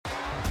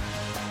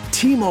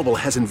T-Mobile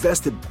has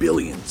invested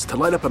billions to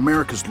light up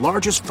America's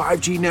largest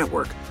 5G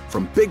network,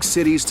 from big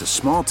cities to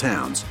small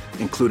towns,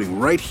 including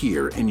right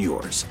here in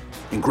yours.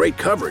 And great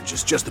coverage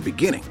is just the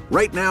beginning.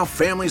 Right now,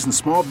 families and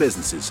small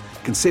businesses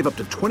can save up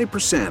to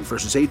 20%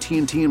 versus AT&T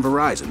and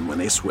Verizon when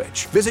they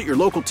switch. Visit your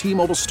local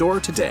T-Mobile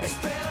store today.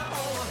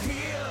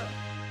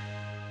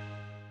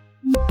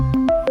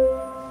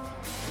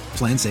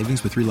 Plan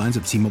savings with 3 lines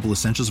of T-Mobile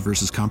Essentials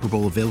versus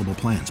comparable available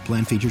plans.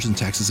 Plan features and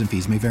taxes and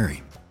fees may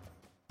vary.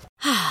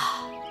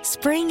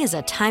 Spring is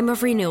a time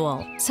of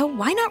renewal, so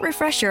why not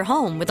refresh your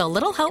home with a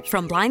little help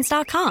from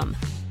Blinds.com?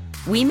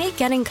 We make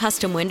getting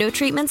custom window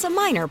treatments a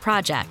minor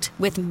project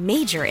with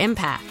major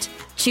impact.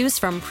 Choose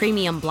from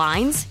premium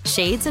blinds,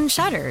 shades, and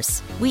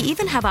shutters. We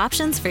even have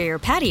options for your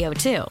patio,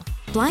 too.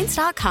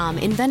 Blinds.com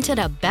invented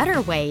a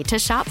better way to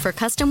shop for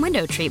custom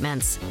window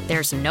treatments.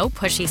 There's no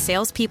pushy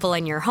salespeople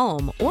in your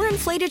home or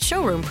inflated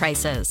showroom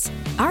prices.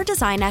 Our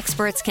design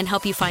experts can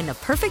help you find the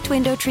perfect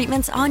window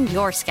treatments on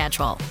your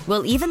schedule.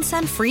 We'll even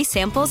send free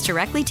samples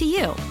directly to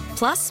you.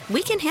 Plus,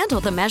 we can handle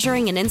the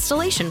measuring and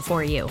installation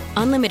for you.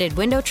 Unlimited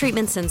window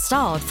treatments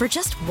installed for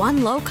just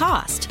one low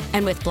cost.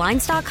 And with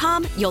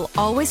Blinds.com, you'll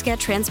always get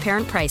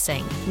transparent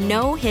pricing.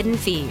 No hidden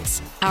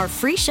fees. Our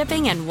free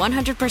shipping and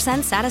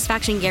 100%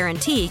 satisfaction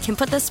guarantee can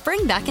put the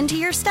spring back into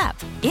your step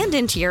and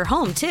into your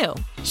home, too.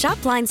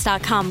 Shop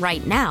Blinds.com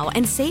right now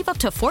and save up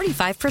to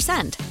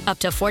 45%. Up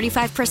to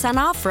 45%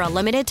 off for a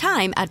limited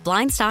time at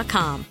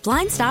Blinds.com.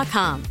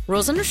 Blinds.com.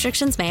 Rules and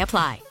restrictions may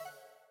apply.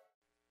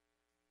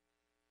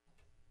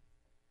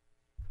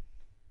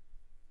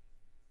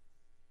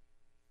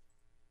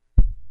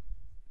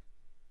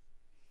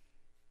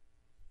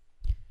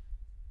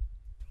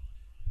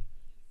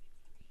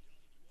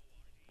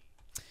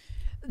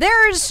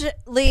 There's,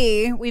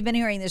 Lee, we've been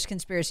hearing this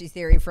conspiracy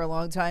theory for a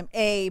long time,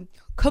 a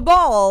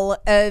cabal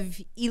of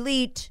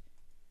elite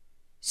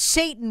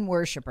Satan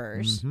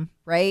worshipers,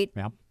 right?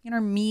 Yeah. In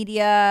our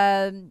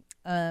media,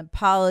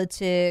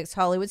 politics,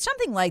 Hollywood,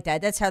 something like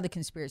that. That's how the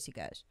conspiracy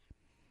goes.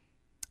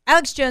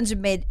 Alex Jones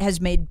has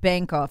made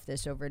bank off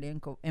this over at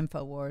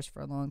InfoWars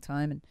for a long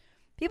time, and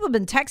people have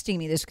been texting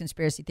me this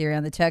conspiracy theory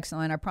on the text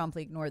line. I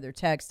promptly ignore their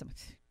text.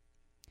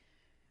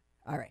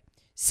 All right.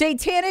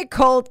 Satanic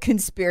cult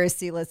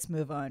conspiracy. Let's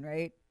move on,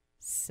 right?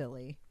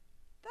 Silly.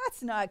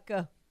 That's not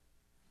go.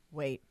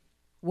 Wait.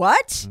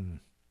 What?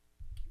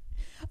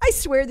 I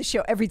swear the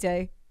show every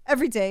day.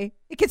 Every day.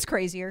 It gets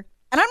crazier.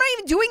 And I'm not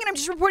even doing it. I'm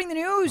just reporting the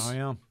news. Oh,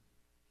 yeah.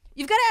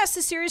 You've got to ask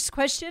the serious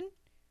question.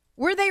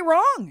 Were they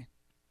wrong?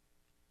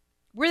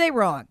 Were they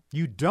wrong?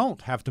 You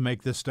don't have to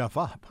make this stuff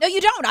up. No,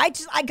 you don't.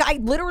 I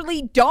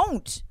literally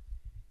don't.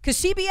 Because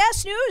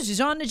CBS News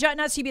is on the job.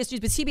 Not CBS News,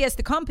 but CBS,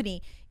 the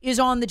company, is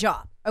on the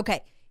job.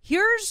 Okay,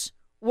 here's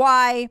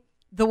why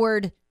the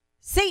word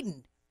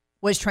Satan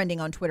was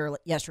trending on Twitter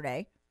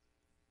yesterday.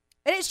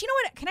 And it's, you know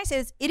what? Can I say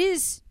this? It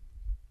is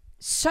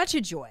such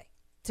a joy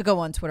to go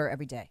on Twitter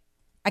every day.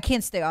 I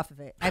can't stay off of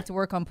it. I have to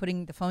work on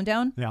putting the phone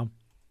down. Yeah.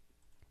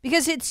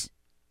 Because it's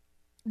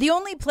the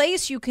only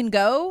place you can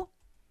go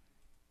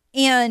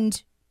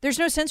and there's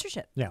no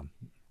censorship. Yeah.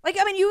 Like,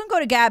 I mean, you can go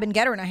to Gab and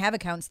Getter, and I have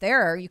accounts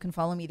there. You can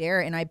follow me there,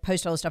 and I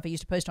post all the stuff I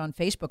used to post on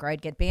Facebook, or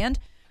I'd get banned.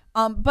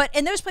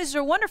 And those places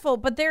are wonderful,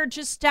 but they're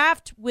just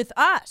staffed with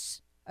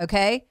us.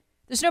 Okay,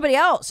 there's nobody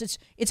else.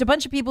 It's a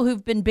bunch of people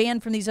who've been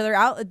banned from these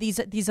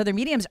other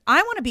mediums.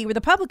 I want to be where the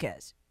public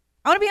is.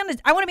 I want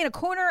to be in a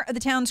corner of the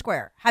town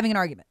square having an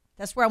argument.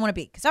 That's where I want to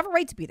be because I have a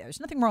right to be there. There's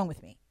nothing wrong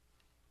with me.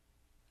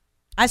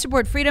 I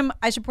support freedom.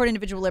 I support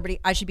individual liberty.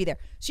 I should be there.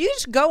 So you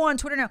just go on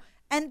Twitter now.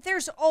 And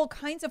there's all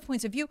kinds of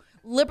points of view.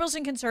 Liberals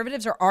and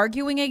conservatives are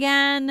arguing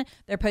again.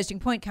 They're posting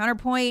point,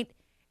 counterpoint.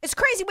 It's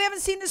crazy. We haven't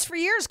seen this for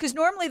years because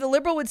normally the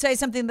liberal would say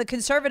something. The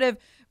conservative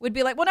would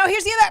be like, well, no,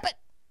 here's the other. But,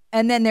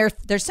 and then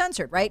they're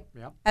censored, right?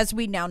 Yeah. As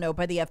we now know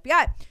by the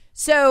FBI.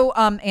 So,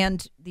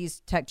 and these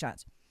tech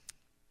giants.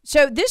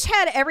 So this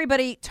had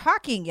everybody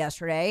talking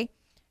yesterday.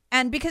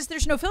 And because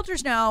there's no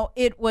filters now,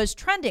 it was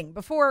trending.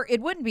 Before,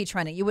 it wouldn't be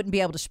trending. You wouldn't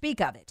be able to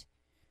speak of it.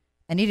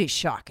 And it is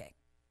shocking.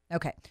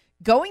 Okay.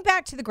 Going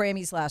back to the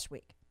Grammys last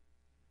week,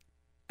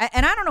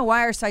 and I don't know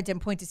why our site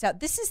didn't point this out.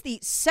 This is the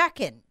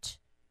second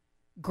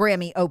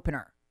Grammy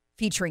opener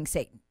featuring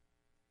Satan.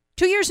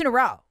 2 years in a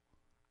row.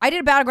 I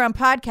did a Battleground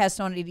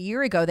podcast on it a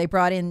year ago. They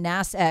brought in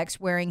Nas X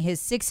wearing his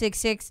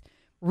 666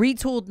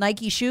 retooled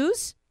Nike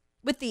shoes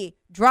with the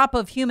drop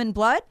of human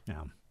blood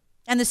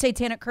and the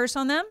satanic curse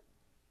on them.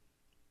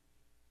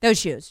 Those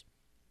shoes.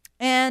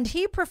 And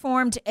he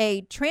performed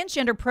a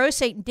transgender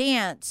pro-Satan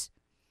dance.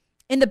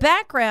 In the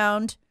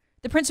background,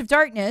 the Prince of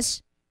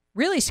Darkness,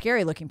 really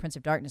scary looking Prince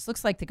of Darkness.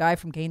 Looks like the guy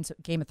from Game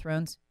of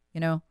Thrones, you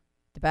know,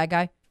 the bad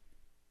guy.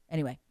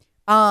 Anyway.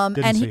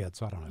 Didn't see it,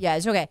 so I don't know. Yeah,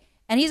 it's okay.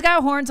 And he's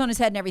got horns on his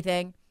head and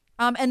everything.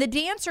 And the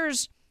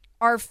dancers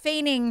are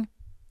feigning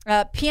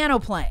piano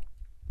playing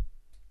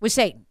with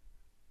Satan.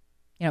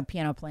 You know,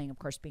 piano playing, of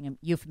course, being a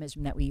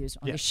euphemism that we use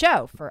on the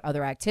show for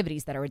other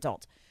activities that are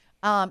adult.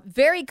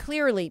 Very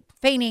clearly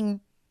feigning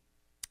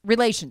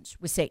relations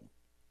with Satan.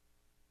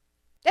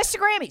 That's the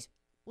Grammys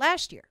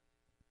last year.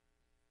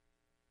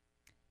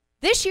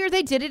 This year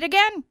they did it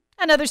again.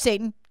 Another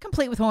Satan,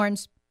 complete with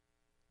horns.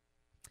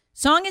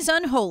 Song is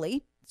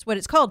unholy. That's what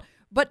it's called.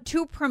 But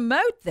to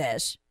promote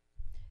this,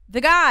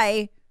 the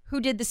guy who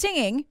did the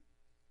singing,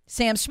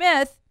 Sam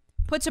Smith,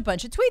 puts a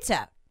bunch of tweets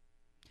out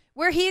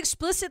where he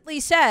explicitly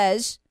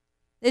says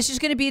this is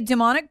going to be a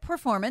demonic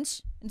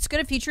performance. And it's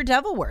going to feature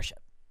devil worship.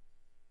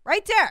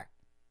 Right there.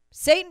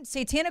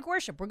 Satanic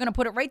worship. We're going to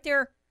put it right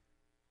there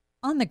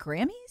on the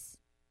Grammys?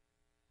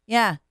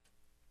 Yeah,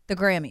 the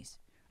Grammys.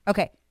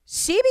 Okay,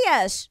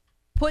 CBS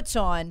puts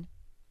on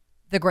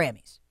the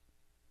Grammys.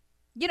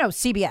 You know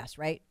CBS,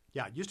 right?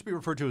 Yeah, it used to be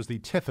referred to as the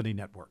Tiffany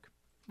Network.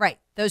 Right,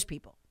 those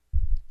people.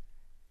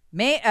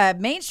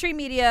 Mainstream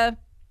Media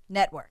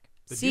Network.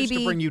 That used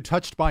to bring you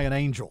Touched by an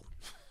Angel.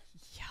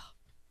 Yeah.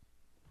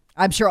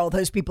 I'm sure all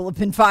those people have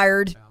been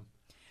fired.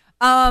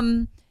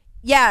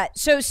 Yeah,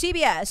 so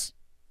CBS,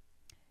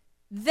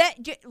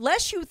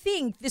 lest you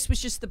think this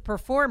was just the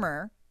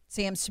performer,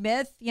 Sam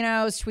Smith,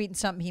 was tweeting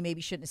something he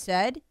maybe shouldn't have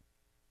said.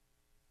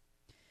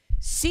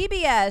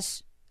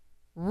 CBS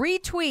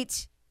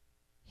retweets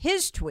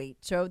his tweet,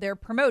 so they're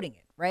promoting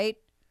it, right?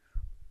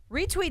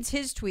 Retweets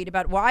his tweet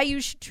about why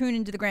you should tune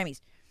into the Grammys.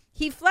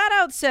 He flat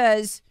out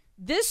says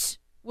this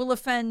will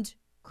offend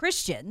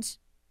Christians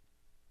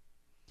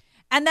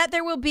and that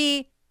there will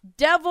be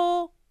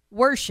devil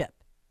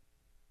worship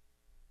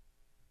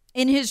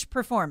in his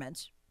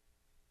performance.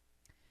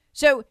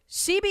 So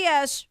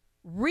CBS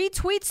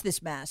retweets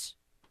this mess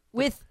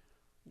with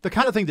the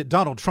kind of thing that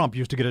Donald Trump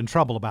used to get in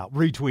trouble about,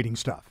 retweeting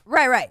stuff.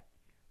 Right.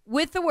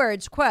 With the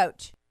words,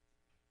 quote,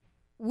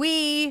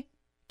 "We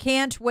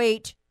can't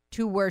wait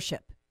to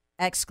worship!"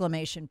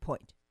 exclamation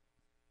point.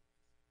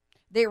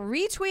 They're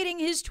retweeting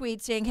his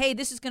tweet saying, hey,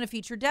 this is going to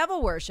feature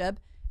devil worship.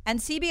 And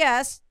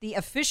CBS, the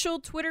official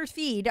Twitter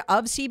feed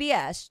of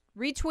CBS,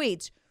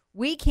 retweets,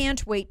 "We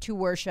can't wait to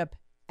worship!"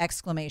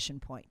 exclamation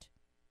point.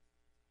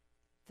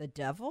 The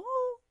devil?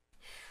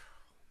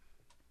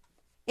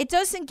 It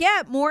doesn't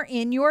get more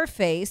in your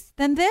face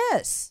than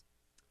this.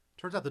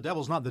 Turns out the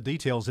devil's not in the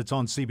details. It's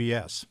on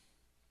CBS.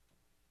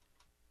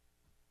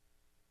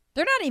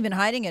 They're not even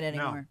hiding it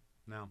anymore.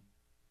 No.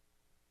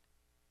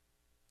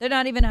 They're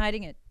not even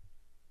hiding it.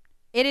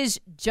 It is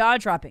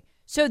jaw-dropping.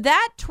 So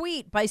that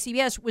tweet by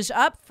CBS was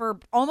up for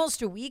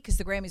almost a week because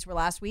the Grammys were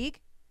last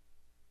week.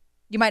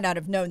 You might not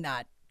have known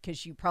that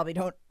because you probably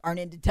aren't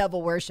into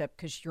devil worship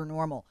because you're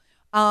normal.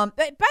 But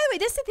by the way,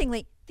 this is the thing,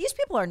 Lee. These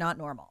people are not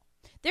normal.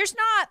 There's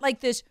not like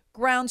this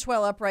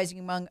groundswell uprising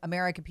among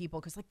American people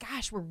because, like,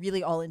 gosh, we're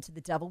really all into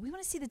the devil. We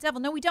want to see the devil.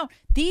 No, we don't.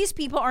 These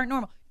people aren't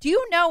normal. Do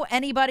you know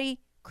anybody,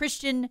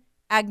 Christian,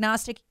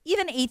 agnostic,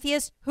 even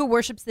atheist, who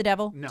worships the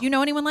devil? No. Do you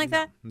know anyone like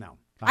that? No.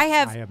 I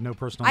have no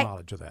personal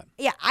knowledge of that.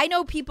 Yeah, I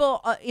know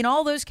people in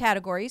all those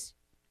categories.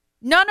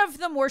 None of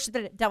them worship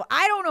the devil.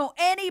 I don't know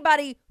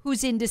anybody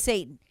who's into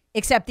Satan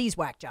except these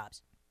whack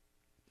jobs.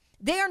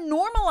 They are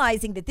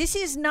normalizing that this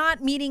is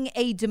not meeting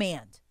a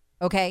demand,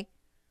 okay?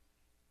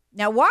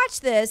 Now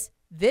watch this.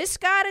 This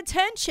got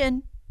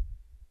attention.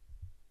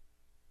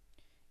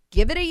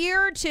 Give it a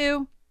year or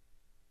two.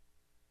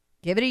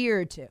 They're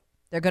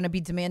going to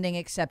be demanding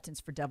acceptance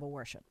for devil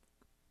worship.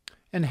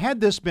 And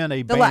had this been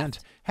a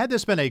had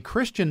this been a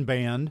Christian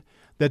band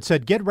that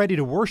said, "Get ready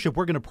to worship.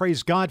 We're going to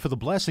praise God for the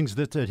blessings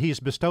that He has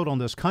bestowed on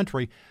this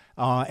country,"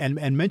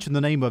 and mention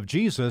the name of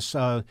Jesus,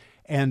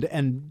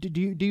 and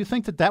do you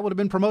think that would have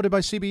been promoted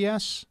by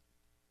CBS?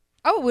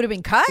 Oh, it would have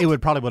been cut? It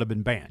would probably have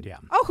been banned. Yeah.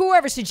 Oh,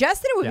 whoever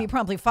suggested it would be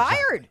promptly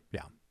fired.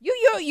 Exactly.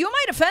 Yeah. You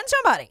might offend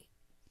somebody.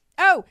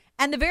 Oh,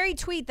 and the very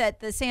tweet that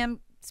the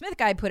Sam Smith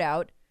guy put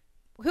out,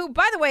 who,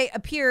 by the way,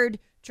 appeared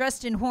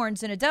dressed in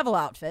horns in a devil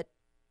outfit,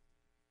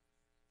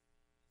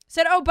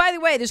 said, oh, by the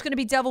way, there's going to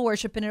be devil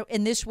worship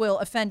and this will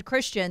offend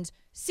Christians.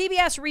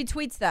 CBS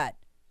retweets that.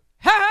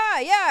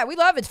 Yeah, we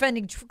love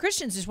offending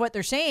Christians is what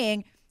they're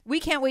saying.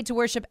 We can't wait to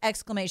worship,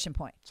 exclamation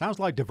point. Sounds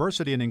like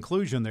diversity and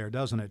inclusion there,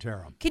 doesn't it,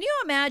 Tara? Can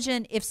you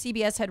imagine if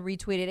CBS had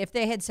retweeted, if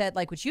they had said,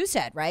 like what you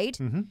said, right?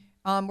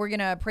 Mm-hmm. We're going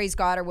to praise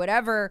God or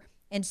whatever,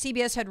 and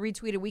CBS had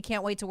retweeted, we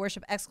can't wait to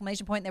worship,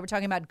 exclamation point, and they were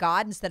talking about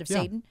God instead of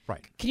Satan?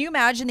 Right. Can you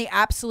imagine the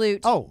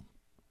absolute... Oh,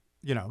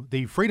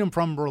 the Freedom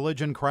from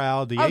Religion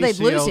crowd, the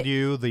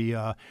ACLU,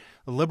 the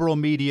liberal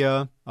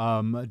media,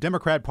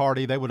 Democrat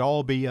Party, they would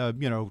all be,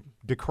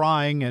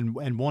 decrying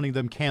and wanting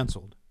them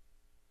canceled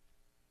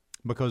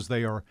because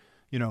they are,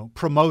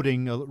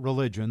 promoting a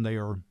religion. They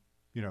are,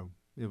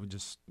 it would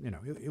just,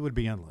 it would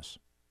be endless.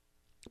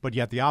 But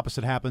yet the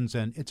opposite happens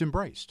and it's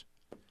embraced.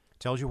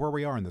 Tells you where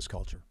we are in this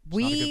culture. It's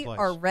not a good place.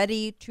 Are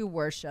ready to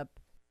worship.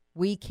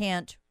 We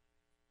can't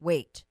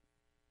wait.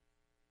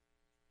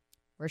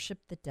 Worship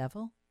the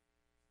devil?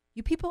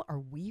 You people are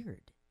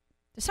weird.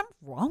 There's something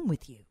wrong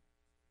with you.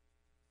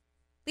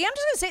 I'm just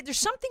going to say there's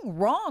something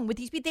wrong with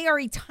these people. They are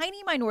a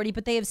tiny minority,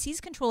 but they have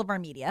seized control of our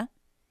media.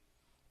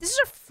 This is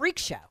a freak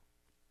show.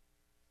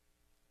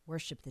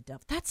 Worship the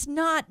devil. That's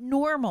not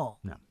normal.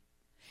 No.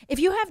 If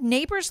you have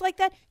neighbors like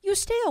that, you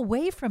stay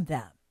away from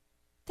them.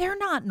 They're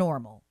not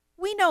normal.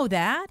 We know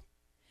that.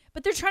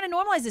 But they're trying to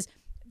normalize this.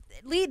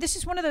 Lee, this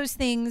is one of those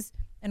things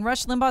And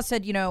Rush Limbaugh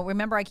said,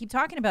 remember, I keep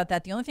talking about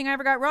that. The only thing I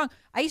ever got wrong,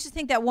 I used to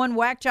think that one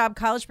whack job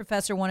college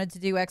professor wanted to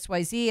do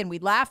XYZ, and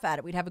we'd laugh at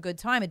it. We'd have a good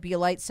time. It'd be a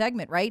light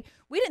segment, right?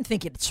 We didn't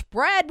think it'd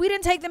spread. We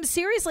didn't take them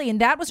seriously, and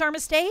that was our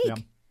mistake. Yeah.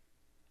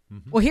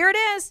 Mm-hmm. Well, here it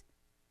is.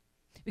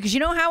 Because you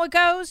know how it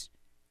goes?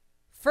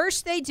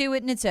 First, they do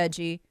it, and it's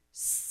edgy.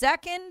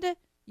 Second,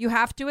 you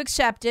have to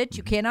accept it.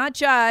 You cannot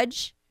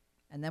judge.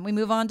 And then we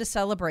move on to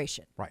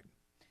celebration. Right.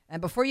 And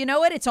before you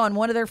know it, it's on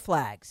one of their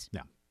flags.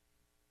 Yeah.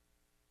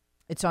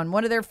 It's on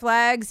one of their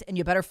flags, and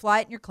you better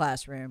fly it in your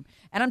classroom.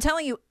 And I'm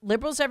telling you,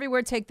 liberals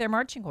everywhere take their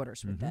marching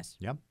orders with this.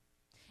 Yep.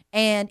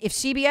 And if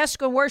CBS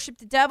go worship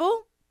the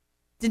devil,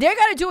 then they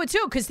got to do it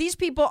too, because these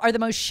people are the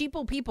most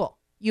sheeple people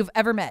you've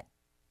ever met.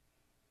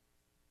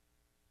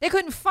 They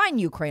couldn't find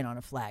Ukraine on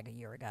a flag a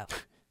year ago.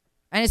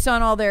 And it's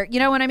on all their, you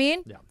know what I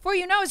mean? Yeah. Before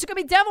you know, it's going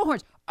to be devil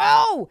horns.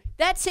 Oh,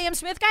 that Sam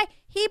Smith guy,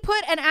 he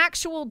put an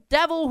actual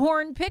devil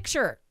horn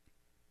picture.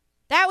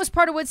 That was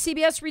part of what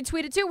CBS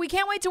retweeted, too. We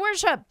can't wait to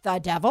worship the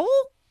devil.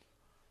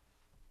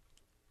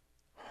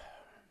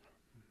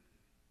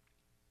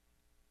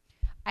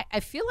 I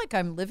feel like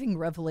I'm living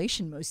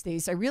Revelation most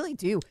days. I really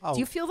do. Oh. Do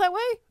you feel that way?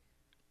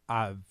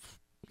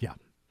 Yeah.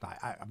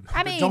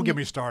 I mean, don't get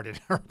me started.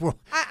 we'll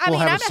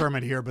have a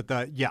sermon here,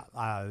 but yeah.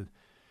 I'm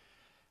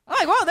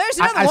like, whoa, there's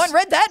another one.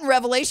 Read that in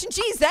Revelation.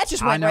 Jeez, that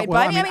just went right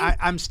by me.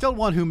 I'm still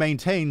one who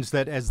maintains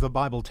that, as the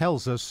Bible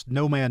tells us,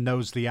 no man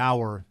knows the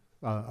hour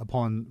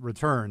upon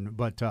return,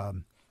 but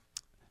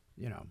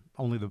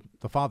only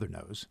the Father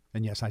knows.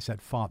 And yes, I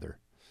said Father.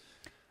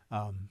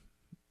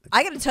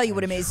 I got to tell you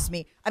what amazes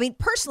me. I mean,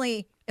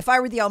 personally, if I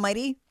were the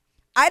Almighty,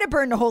 I'd have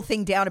burned the whole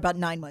thing down about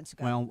 9 months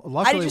ago. Well,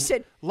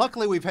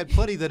 luckily we've had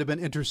plenty that have been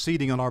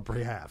interceding on our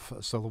behalf,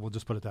 so we'll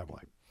just put it that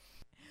way.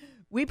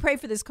 We pray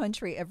for this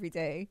country every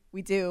day.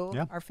 We do.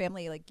 Yeah. Our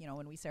family,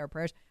 when we say our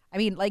prayers. I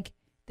mean,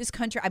 this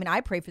country,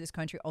 I pray for this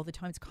country all the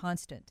time. It's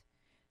constant.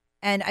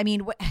 And,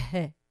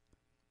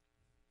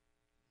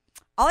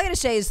 all I got to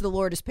say is the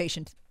Lord is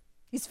patient.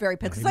 He's very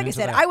patient. Like I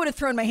said, I would have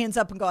thrown my hands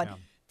up and gone,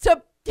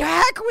 to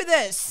heck with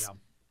this. Yeah.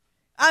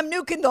 I'm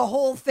nuking the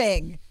whole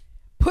thing.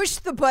 Push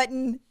the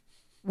button.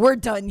 We're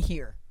done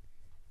here.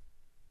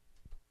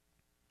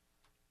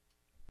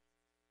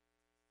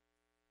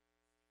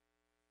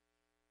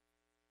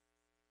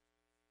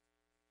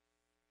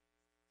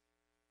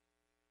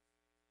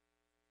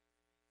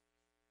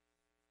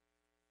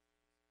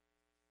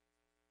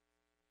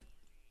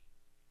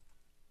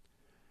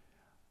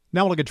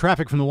 Now we'll look at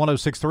traffic from the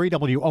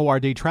 106.3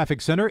 WORD Traffic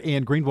Center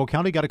in Greenville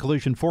County. Got a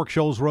collision Fork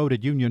Shoals Road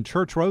at Union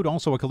Church Road.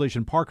 Also a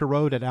collision Parker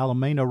Road at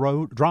Alameda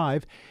Road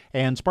Drive.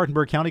 And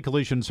Spartanburg County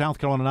collision South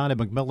Carolina 9 at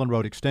McMillan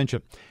Road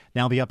Extension.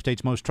 Now the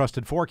update's most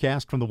trusted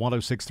forecast from the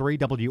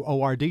 106.3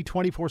 WORD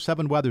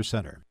 24/7 Weather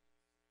Center.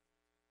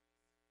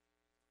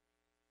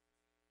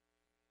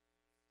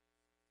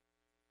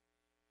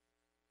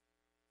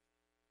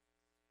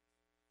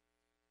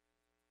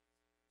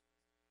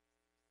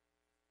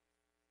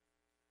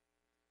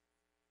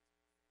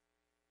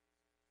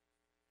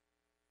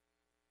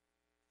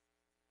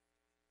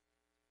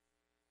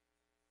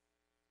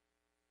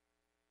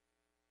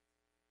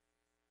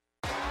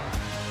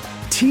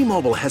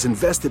 T-Mobile has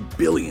invested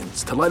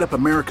billions to light up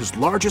America's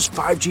largest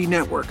 5G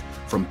network,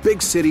 from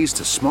big cities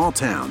to small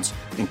towns,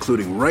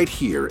 including right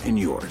here in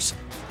yours.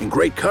 And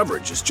great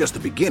coverage is just the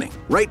beginning.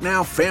 Right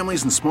now,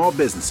 families and small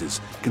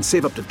businesses can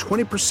save up to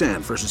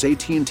 20% versus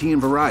AT&T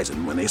and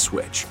Verizon when they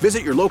switch.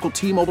 Visit your local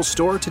T-Mobile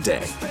store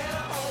today.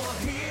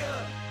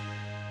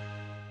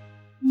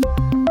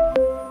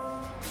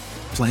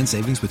 Plan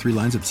savings with 3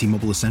 lines of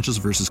T-Mobile Essentials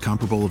versus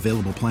comparable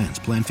available plans.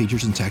 Plan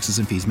features and taxes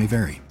and fees may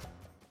vary.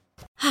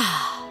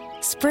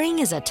 Spring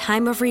is a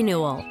time of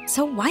renewal,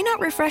 so why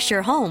not refresh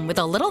your home with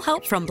a little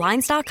help from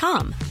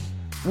Blinds.com?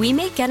 We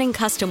make getting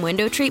custom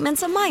window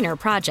treatments a minor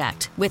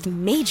project with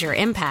major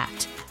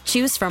impact.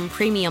 Choose from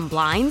premium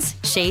blinds,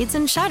 shades,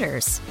 and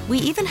shutters. We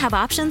even have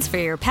options for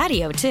your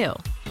patio, too.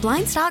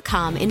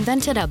 Blinds.com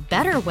invented a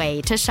better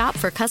way to shop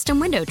for custom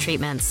window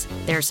treatments.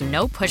 There's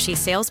no pushy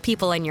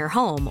salespeople in your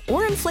home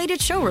or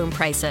inflated showroom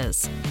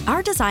prices.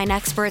 Our design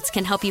experts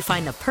can help you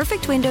find the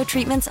perfect window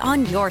treatments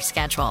on your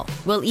schedule.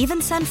 We'll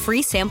even send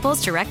free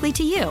samples directly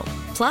to you.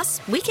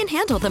 Plus, we can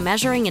handle the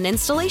measuring and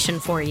installation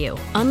for you.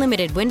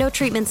 Unlimited window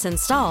treatments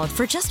installed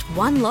for just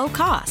one low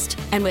cost.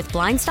 And with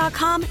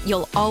Blinds.com,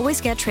 you'll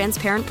always get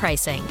transparent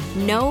pricing.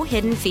 No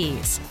hidden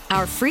fees.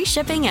 Our free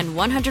shipping and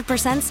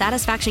 100%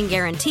 satisfaction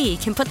guarantee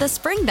can put the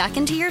spring back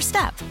into your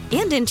step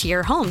and into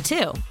your home,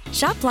 too.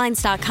 Shop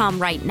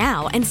Blinds.com right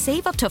now and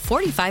save up to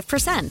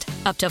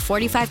 45%. Up to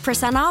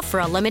 45% off for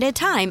a limited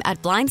time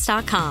at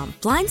Blinds.com.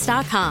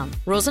 Blinds.com.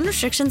 Rules and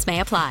restrictions may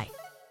apply.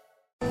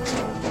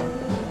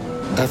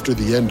 After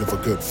the end of a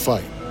good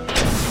fight,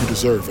 you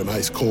deserve an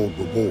ice-cold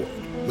reward.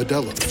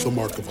 Modelo is the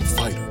mark of a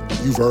fighter.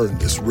 You've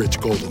earned this rich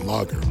golden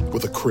lager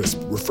with a crisp,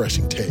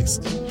 refreshing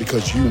taste.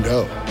 Because you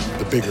know,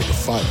 the bigger the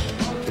fight,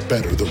 the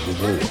better the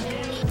reward.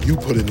 You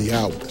put in the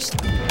hours,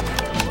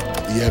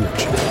 the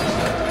energy,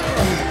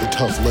 the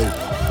tough labor.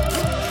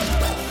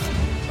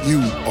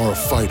 You are a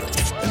fighter,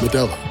 and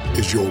Modelo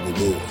is your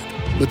reward.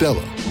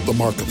 Modelo, the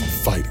mark of a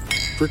fighter.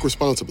 Drink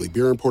responsibly.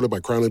 Beer imported by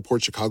Crown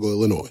Imports, Chicago,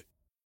 Illinois.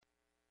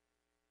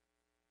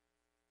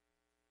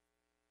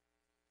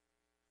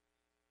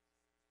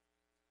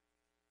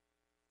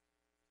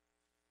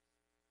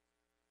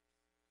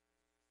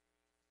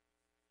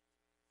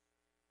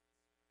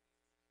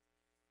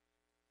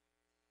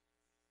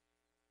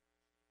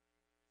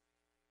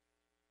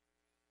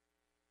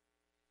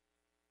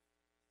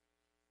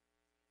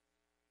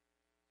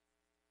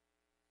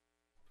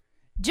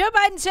 Joe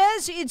Biden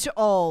says it's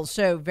all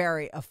so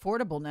very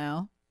affordable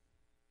now.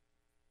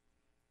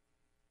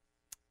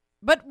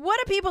 But what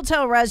do people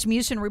tell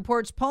Rasmussen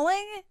Reports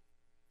polling?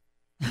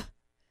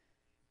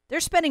 They're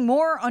spending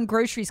more on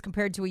groceries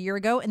compared to a year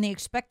ago, and they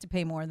expect to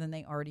pay more than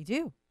they already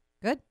do.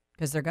 Good,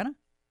 because they're gonna.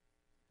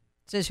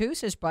 Says who?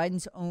 Says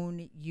Biden's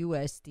own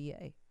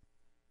USDA.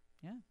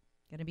 Yeah,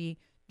 gonna be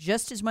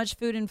just as much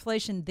food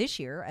inflation this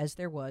year as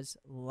there was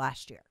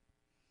last year.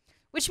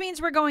 Which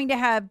means we're going to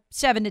have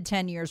 7 to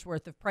 10 years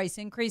worth of price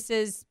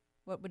increases.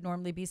 What would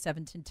normally be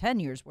 7 to 10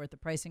 years worth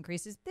of price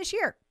increases this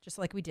year, just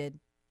like we did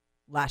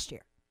last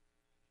year.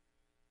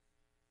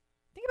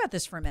 Think about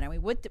this for a minute. I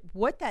mean,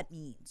 what that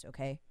means,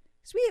 okay?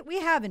 Because we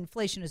have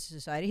inflation as a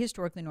society.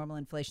 Historically, normal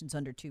inflation is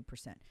under 2%.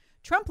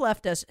 Trump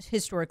left us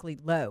historically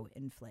low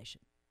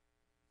inflation.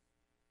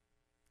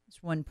 It's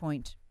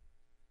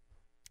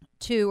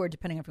 1.2, or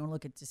depending if you want to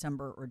look at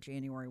December or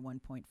January,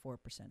 1.4%,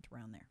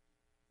 around there.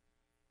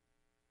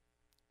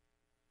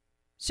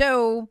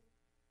 So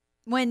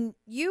when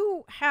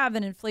you have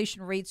an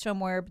inflation rate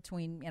somewhere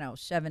between,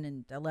 7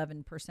 and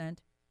 11%,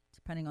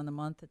 depending on the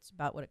month, it's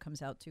about what it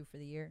comes out to for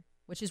the year,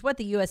 which is what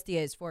the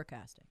USDA is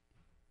forecasting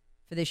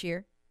for this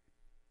year.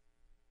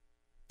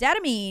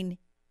 Data mean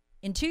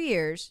in 2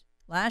 years,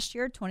 last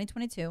year,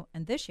 2022,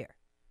 and this year,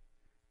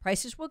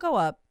 prices will go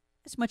up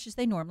as much as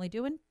they normally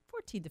do in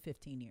 14 to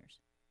 15 years.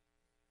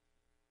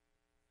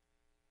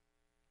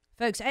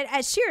 Folks,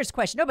 a serious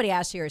question. Nobody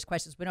asks serious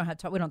questions. We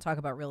don't talk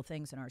about real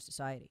things in our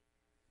society.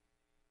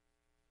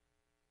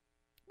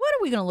 What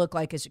are we going to look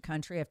like as a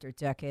country after a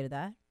decade of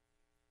that?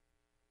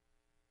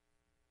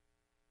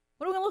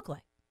 What are we going to look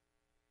like?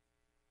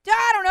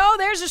 I don't know.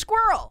 There's a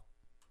squirrel.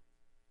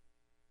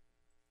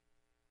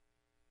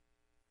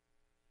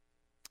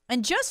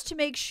 And just to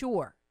make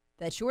sure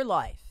that your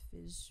life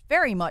is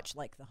very much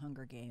like the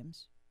Hunger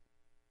Games,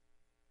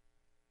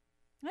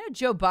 I know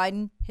Joe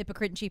Biden,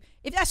 hypocrite in chief.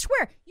 I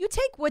swear, you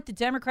take what the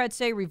Democrats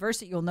say,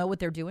 reverse it, you'll know what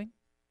they're doing.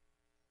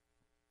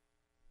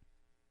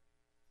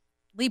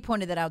 Lee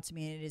pointed that out to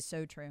me, and it is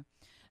so true.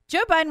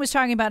 Joe Biden was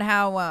talking about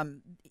how,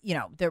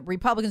 the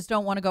Republicans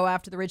don't want to go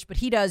after the rich, but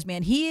he does,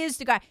 man. He is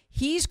the guy.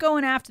 He's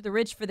going after the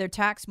rich for their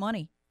tax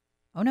money.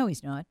 Oh, no,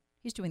 he's not.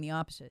 He's doing the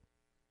opposite.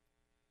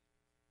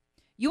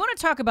 You want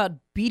to talk about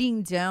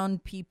beating down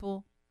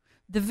people?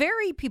 The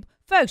very people,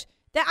 folks,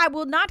 that I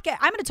will not get.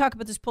 I'm going to talk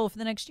about this poll for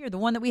the next year, the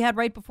one that we had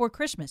right before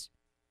Christmas.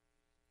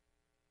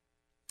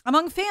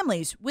 Among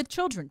families with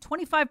children,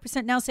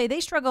 25% now say they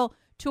struggle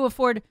to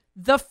afford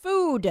the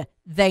food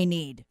they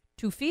need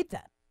to feed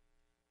them.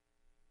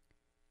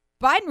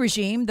 Biden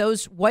regime,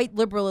 those white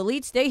liberal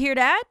elites, they hear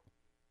that,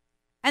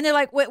 and they're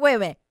like,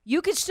 wait.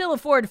 You can still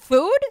afford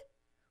food?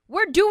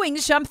 We're doing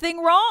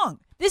something wrong.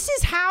 This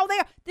is how they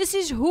are. This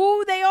is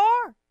who they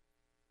are.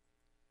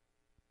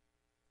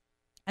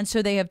 And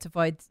so they have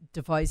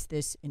devised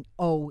this, and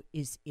oh,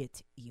 is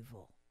it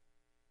evil.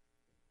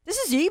 This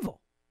is evil.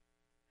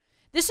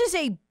 This is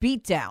a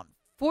beatdown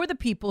for the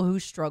people who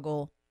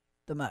struggle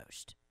the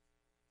most.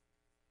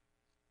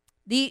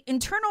 The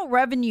Internal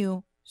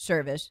Revenue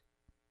Service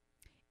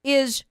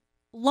is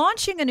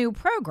launching a new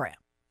program.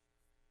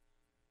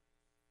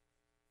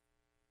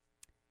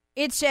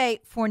 It's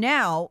a, for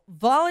now,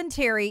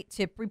 voluntary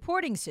tip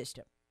reporting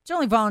system. It's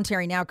only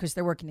voluntary now because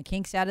they're working the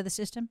kinks out of the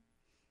system.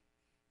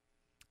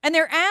 And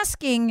they're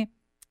asking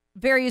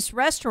various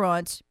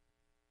restaurants,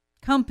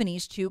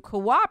 companies to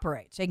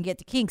cooperate so they can get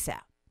the kinks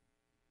out.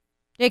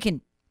 They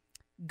can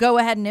go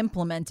ahead and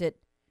implement it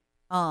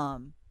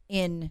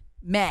in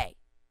May,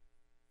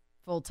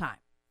 full time.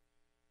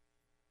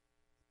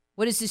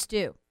 What does this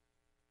do?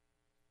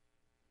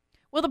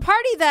 Well, the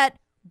party that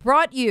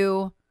brought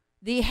you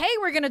the, hey,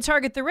 we're going to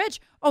target the rich.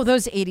 Oh,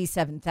 those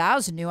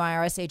 87,000 new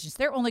IRS agents,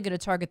 they're only going to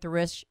target the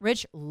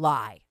rich,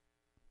 lie.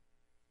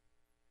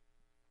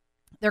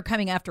 They're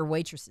coming after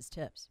waitresses'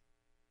 tips.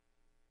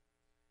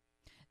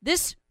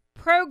 This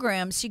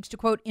program seeks to,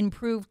 quote,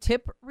 improve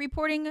tip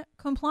reporting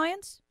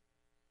compliance.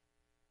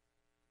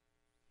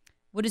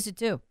 What does it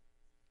do?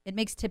 It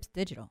makes tips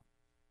digital.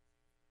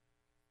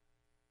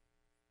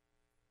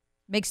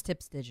 Makes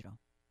tips digital.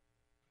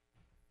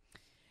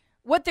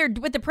 What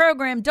the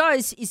program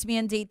does is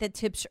mandate that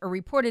tips are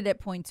reported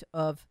at point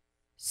of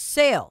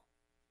sale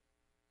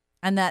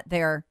and that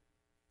they're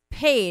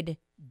paid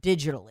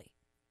digitally.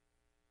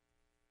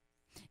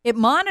 It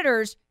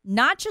monitors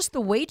not just the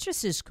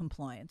waitress's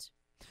compliance,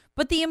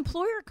 but the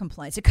employer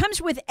compliance. It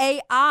comes with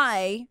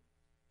AI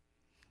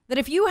that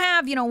if you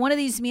have, one of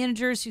these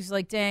managers who's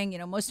like, dang,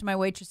 most of my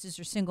waitresses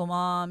are single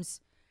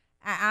moms,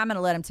 I'm going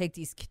to let them take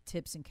these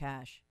tips in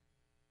cash.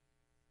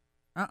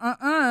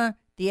 The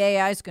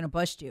AI is going to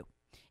bust you.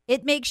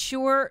 It makes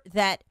sure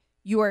that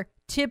your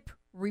tip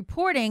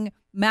reporting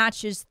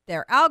matches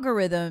their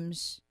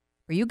algorithms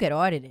or you get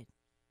audited.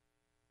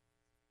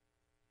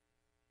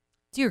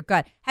 Dear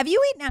God. Have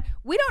you eaten out?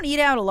 We don't eat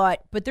out a lot,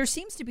 but there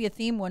seems to be a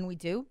theme when we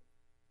do.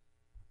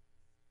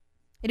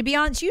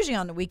 It's usually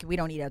on the weekend. We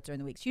don't eat out during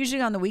the week. It's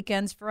usually on the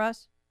weekends for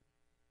us.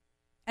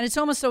 And it's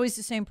almost always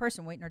the same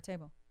person waiting our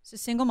table. It's a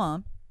single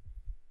mom.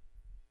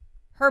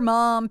 Her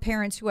mom,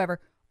 parents, whoever,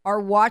 are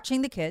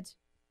watching the kids.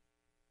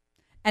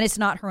 And it's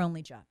not her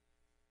only job.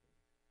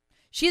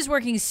 She is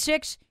working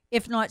 6,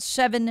 if not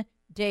 7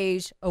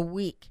 days a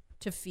week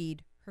to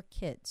feed her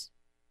kids.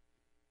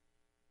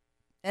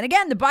 And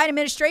again, the Biden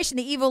administration,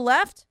 the evil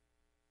left.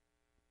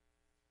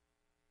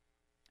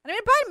 I mean,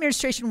 the Biden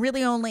administration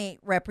really only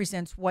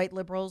represents white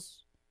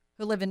liberals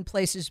who live in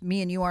places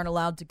me and you aren't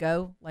allowed to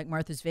go, like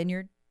Martha's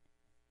Vineyard,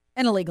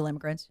 and illegal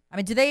immigrants. I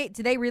mean, do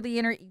they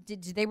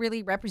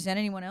really represent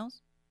anyone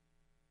else?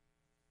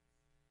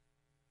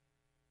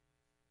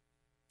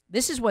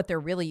 This is what they're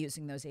really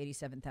using those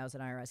 87,000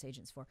 IRS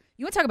agents for.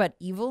 You want to talk about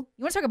evil?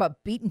 You want to talk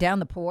about beating down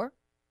the poor?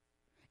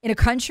 In a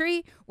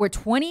country where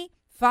 25%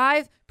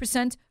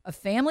 of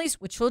families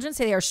with children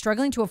say they are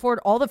struggling to afford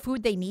all the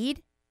food they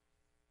need?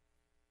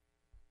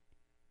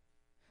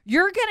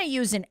 You're going to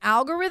use an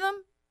algorithm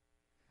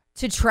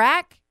to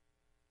track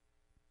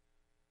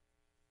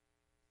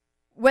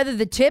whether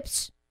the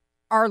tips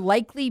are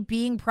likely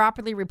being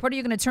properly reported.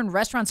 You're going to turn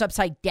restaurants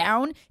upside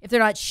down if they're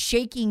not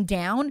shaking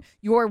down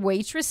your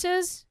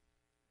waitresses?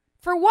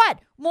 For what?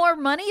 More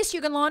money so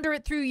you can launder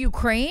it through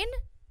Ukraine?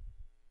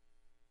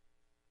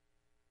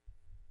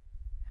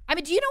 I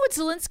mean, do you know what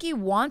Zelensky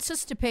wants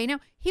us to pay now?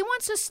 He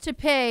wants us to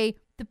pay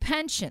the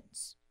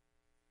pensions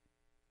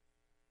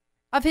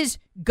of his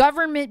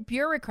government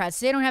bureaucrats.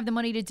 They don't have the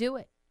money to do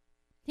it.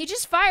 He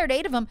just fired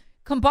 8 of them.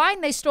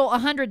 Combined, they stole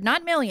 100,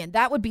 not million.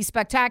 That would be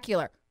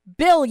spectacular. $1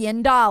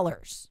 billion.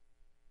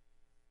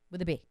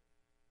 With a B.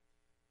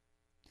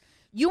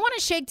 You want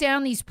to shake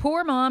down these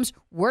poor moms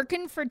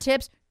working for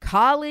tips,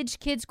 college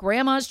kids,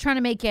 grandmas trying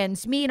to make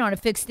ends meet on a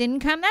fixed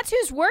income. That's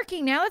who's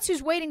working now. That's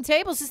who's waiting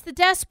tables. It's the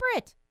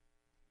desperate.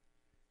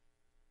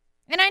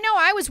 And I know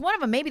I was one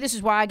of them. Maybe this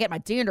is why I get my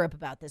dander up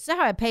about this. This is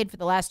how I paid for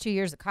the last 2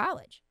 years of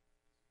college.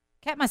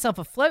 Kept myself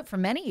afloat for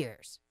many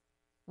years,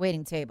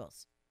 waiting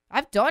tables.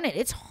 I've done it.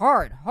 It's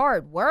hard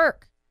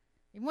work.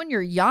 Even when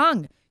you're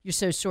young, you're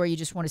so sore you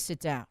just want to sit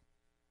down.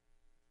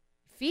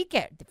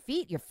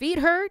 Your feet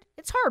hurt.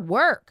 It's hard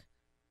work.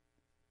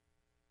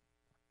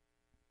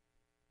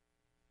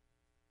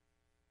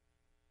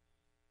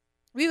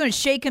 We're going to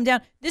shake him down.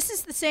 This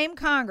is the same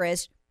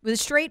Congress with a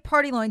straight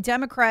party line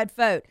Democrat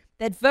vote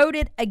that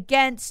voted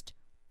against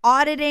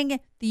auditing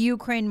the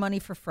Ukraine money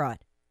for fraud.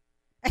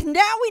 And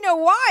now we know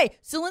why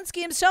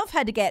Zelensky himself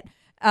had to get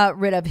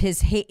rid of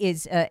his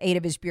 8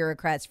 of his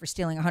bureaucrats for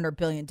stealing $100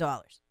 billion.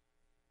 So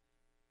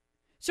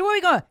what are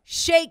we going to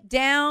shake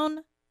down?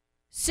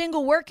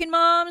 Single working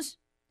moms?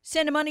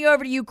 Sending money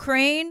over to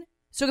Ukraine?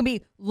 So it can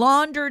be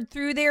laundered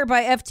through there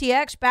by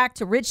FTX back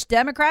to rich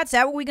Democrats? Is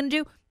that what we're going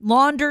to do?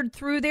 Laundered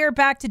through there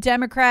back to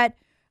Democrat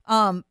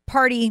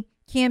party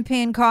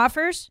campaign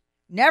coffers?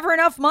 Never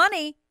enough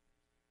money.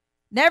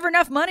 Never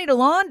enough money to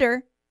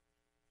launder.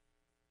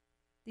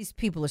 These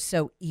people are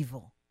so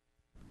evil.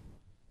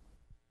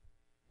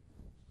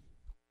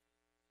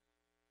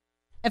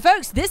 And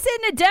folks, this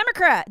isn't a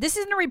Democrat. This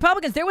isn't a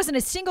Republican. There wasn't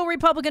a single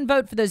Republican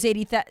vote for those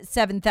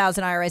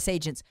 87,000 IRS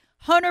agents.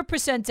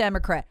 100%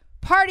 Democrat.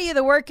 Party of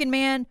the working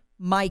man,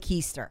 Mike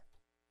Easter.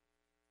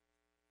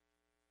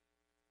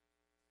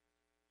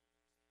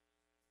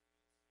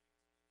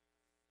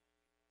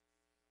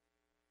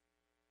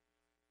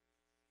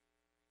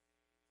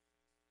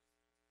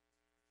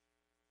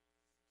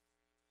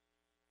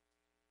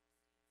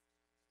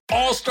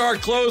 All-star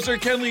closer,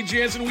 Kenley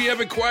Jansen, we have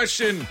a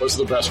question. What's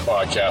the best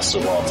podcast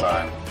of all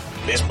time?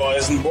 Baseball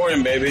isn't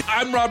boring, baby.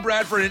 I'm Rob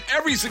Bradford, and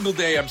every single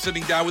day I'm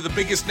sitting down with the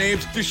biggest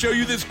names to show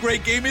you this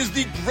great game is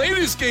the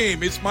greatest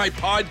game. It's my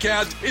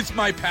podcast. It's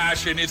my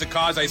passion. It's a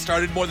cause I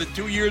started more than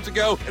 2 years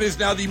ago and is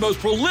now the most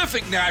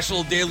prolific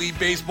national daily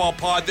baseball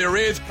pod there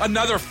is.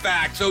 Another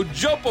fact, so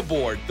jump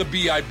aboard the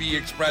BIB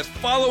Express.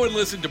 Follow and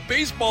listen to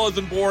Baseball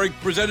Isn't Boring,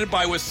 presented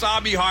by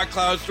Wasabi Hot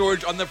Cloud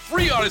Storage on the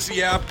free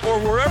Odyssey app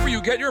or wherever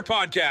you get your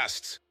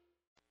podcasts.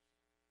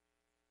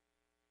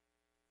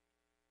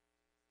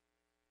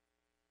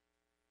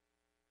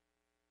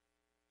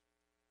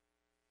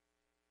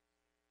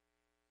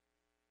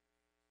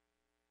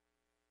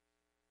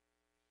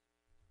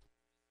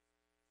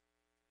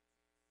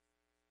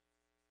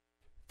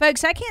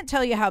 Folks, I can't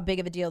tell you how big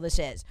of a deal this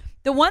is.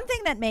 The one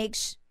thing that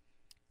makes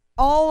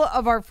all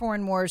of our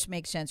foreign wars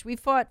make sense, we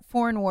fought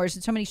foreign wars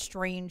in so many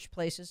strange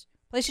places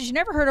you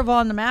never heard of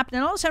on the map, and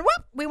then all of a sudden,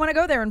 whoop, we want to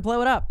go there and blow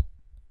it up.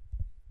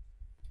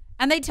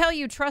 And they tell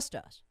you, trust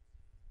us.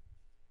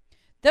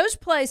 Those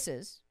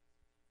places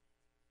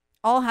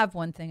all have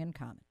one thing in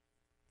common.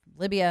 From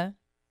Libya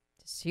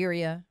to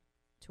Syria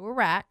to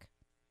Iraq,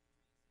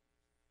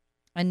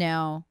 and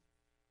now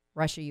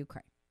Russia,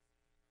 Ukraine.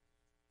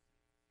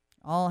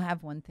 all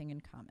have one thing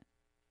in common.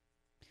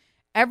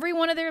 Every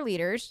one of their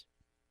leaders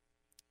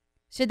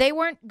said they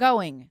weren't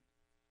going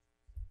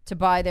to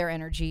buy their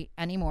energy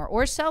anymore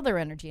or sell their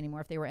energy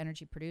anymore if they were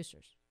energy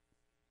producers.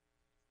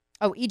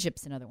 Oh,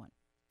 Egypt's another one.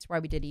 That's why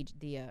we did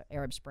the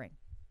Arab Spring.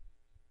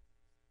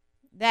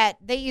 That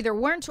they either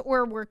weren't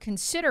or were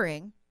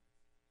considering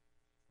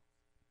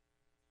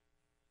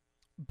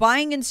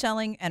buying and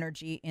selling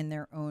energy in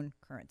their own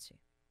currency.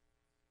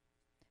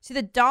 See,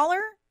 the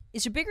dollar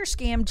is a bigger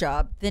scam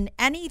job than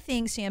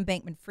anything Sam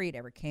Bankman-Fried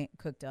ever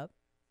cooked up,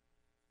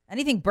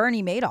 anything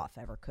Bernie Madoff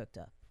ever cooked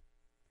up.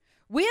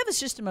 We have a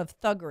system of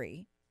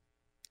thuggery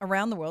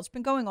around the world. It's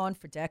been going on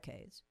for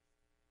decades,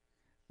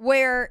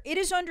 where it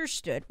is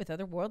understood with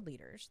other world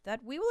leaders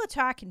that we will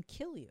attack and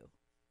kill you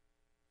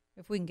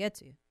if we can get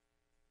to you.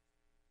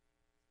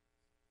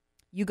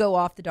 You go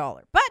off the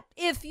dollar. But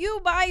if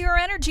you buy your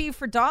energy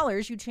for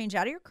dollars, you change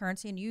out of your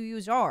currency and you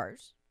use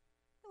ours,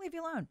 we'll leave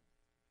you alone.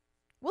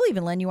 We'll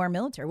even lend you our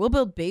military. We'll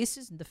build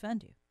bases and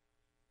defend you.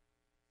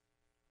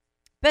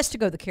 Best to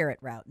go the carrot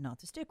route, not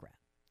the stick route.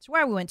 That's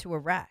why we went to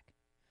Iraq.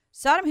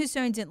 Saddam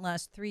Hussein didn't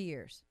last 3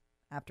 years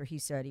after he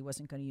said he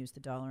wasn't going to use the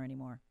dollar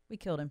anymore. We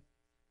killed him.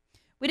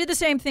 We did the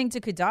same thing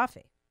to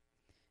Gaddafi.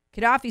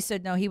 Gaddafi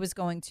said no, he was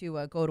going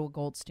to go to a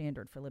gold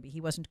standard for Libya. He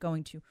wasn't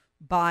going to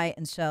buy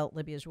and sell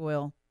Libya's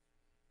oil,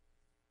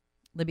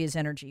 Libya's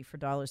energy for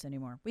dollars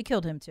anymore. We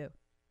killed him too.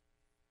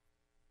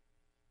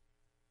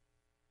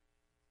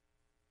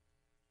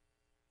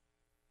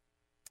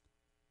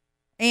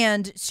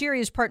 And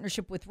Syria's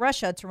partnership with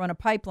Russia to run a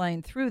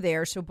pipeline through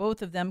there so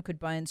both of them could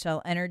buy and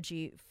sell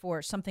energy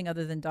for something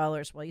other than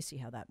dollars. Well, you see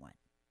how that went.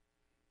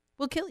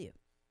 We'll kill you.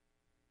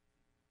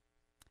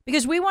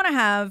 Because we want to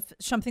have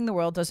something the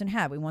world doesn't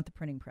have. We want the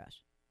printing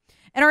press.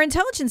 And our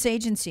intelligence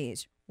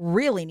agencies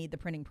really need the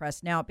printing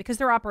press now because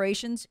their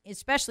operations,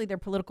 especially their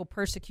political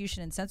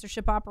persecution and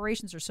censorship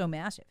operations, are so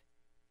massive.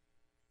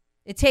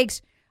 It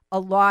takes a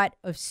lot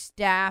of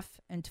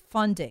staff and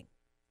funding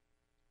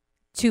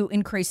to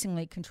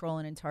increasingly control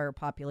an entire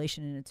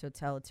population in a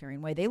totalitarian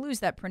way. They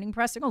lose that printing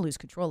press, they're going to lose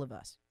control of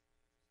us.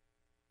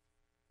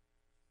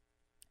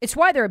 It's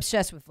why they're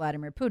obsessed with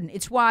Vladimir Putin.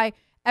 It's why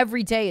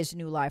every day is a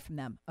new lie from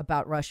them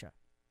about Russia.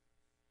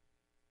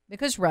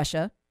 Because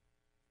Russia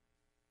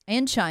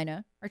and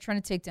China are trying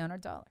to take down our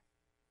dollar.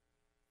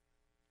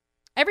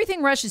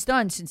 Everything Russia's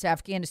done since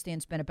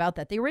Afghanistan's been about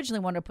that. They originally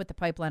wanted to put the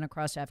pipeline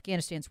across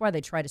Afghanistan. It's why they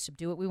tried to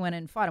subdue it. We went in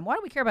and fought them. Why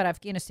do we care about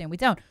Afghanistan? We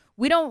don't.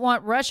 We don't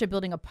want Russia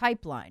building a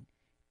pipeline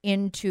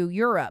into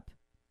Europe,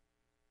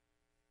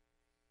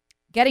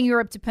 getting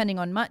Europe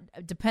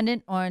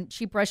dependent on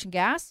cheap Russian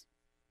gas,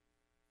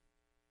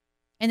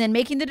 and then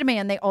making the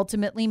demand they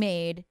ultimately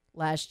made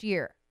last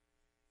year.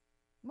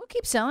 We'll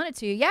keep selling it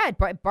to you. Yeah,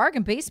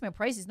 bargain basement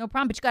prices, no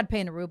problem, but you got to pay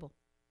in the ruble.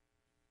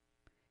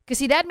 Because,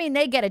 see, that means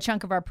they get a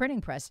chunk of our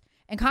printing press,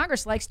 and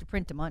Congress likes to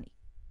print the money.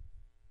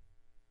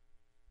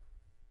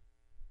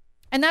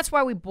 And that's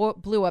why we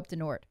blew up the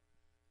Nord.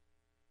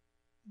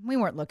 We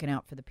weren't looking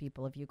out for the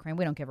people of Ukraine.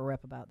 We don't give a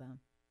rip about them.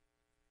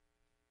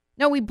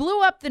 No, we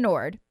blew up the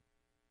Nord,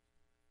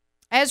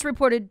 as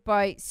reported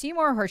by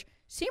Seymour Hersh.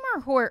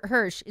 Seymour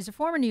Hersh is a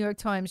former New York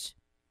Times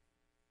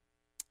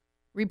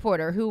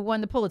reporter who won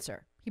the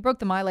Pulitzer. He broke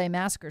the My Lai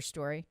massacre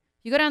story.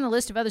 You go down the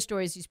list of other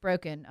stories he's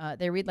broken.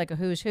 They read like a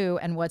who's who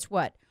and what's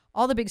what.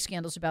 All the big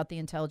scandals about the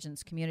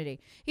intelligence community.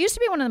 He used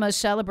to be one of the most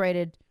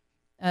celebrated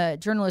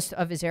journalists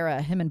of his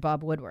era, him and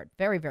Bob Woodward.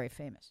 Very, very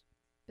famous.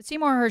 But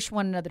Seymour Hersh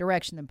went another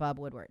direction than Bob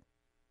Woodward.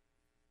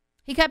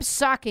 He kept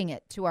socking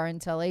it to our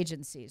intel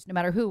agencies, no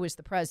matter who was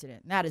the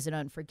president. And that is an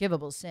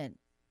unforgivable sin.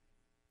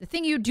 The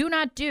thing you do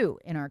not do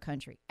in our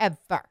country,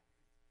 ever,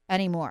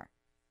 anymore.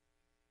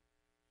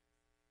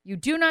 You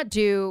do not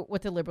do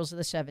what the liberals of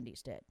the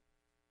 70s did.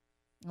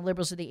 The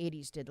liberals of the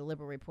 80s did, the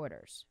liberal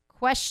reporters.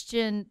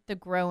 Question the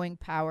growing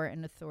power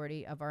and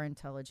authority of our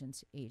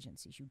intelligence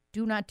agencies. You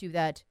do not do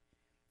that.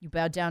 You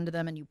bow down to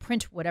them and you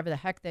print whatever the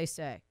heck they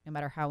say, no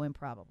matter how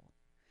improbable.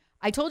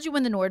 I told you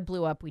when the Nord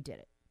blew up, we did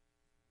it.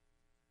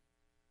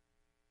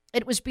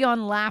 It was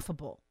beyond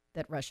laughable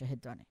that Russia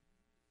had done it.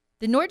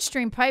 The Nord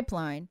Stream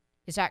pipeline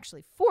is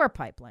actually 4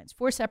 pipelines,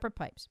 4 separate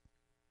pipes.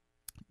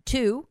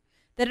 2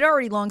 that had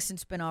already long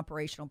since been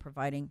operational,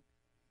 providing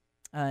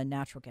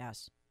natural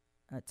gas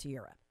to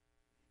Europe.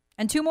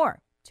 And 2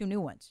 more, 2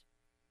 new ones.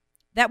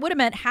 That would have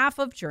meant half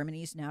of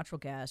Germany's natural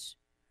gas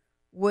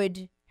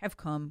would have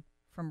come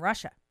from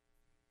Russia.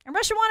 And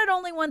Russia wanted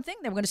only one thing.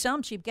 They were going to sell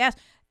them cheap gas.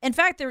 In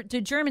fact,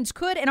 the Germans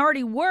could and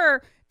already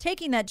were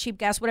taking that cheap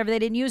gas, whatever they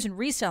didn't use, and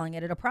reselling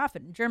it at a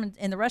profit. And Germans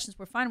and the Russians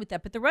were fine with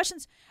that. But the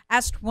Russians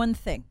asked one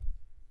thing.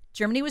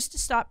 Germany was to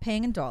stop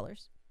paying in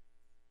dollars.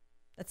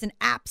 That's an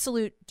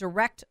absolute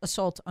direct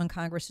assault on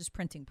Congress's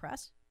printing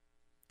press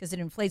because it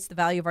inflates the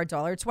value of our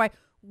dollar. It's why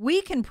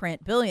we can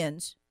print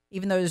billions,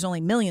 even though there's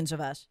only millions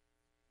of us,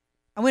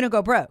 and we don't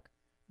go broke.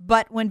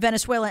 But when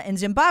Venezuela and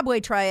Zimbabwe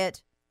try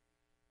it,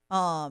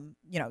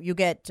 you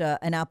get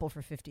an apple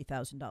for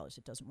 $50,000.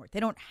 It doesn't work. They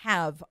don't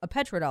have a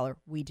petrodollar.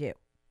 We do.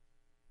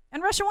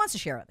 And Russia wants a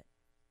share of it.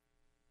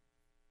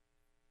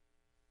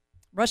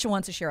 Russia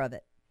wants a share of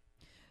it.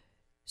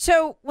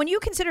 So when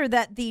you consider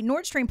that the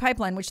Nord Stream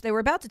pipeline, which they were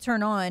about to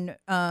turn on,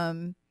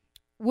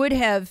 would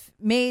have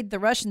made the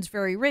Russians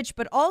very rich,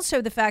 but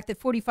also the fact that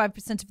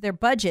 45% of their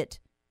budget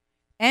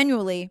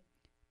annually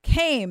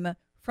came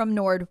from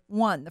Nord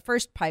 1, the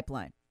first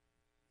pipeline.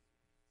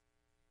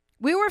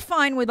 We were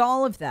fine with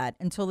all of that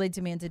until they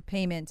demanded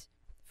payment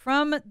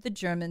from the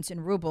Germans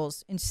in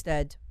rubles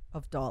instead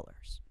of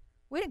dollars.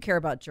 We didn't care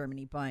about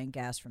Germany buying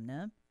gas from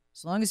them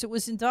as long as it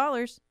was in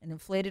dollars and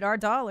inflated our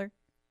dollar.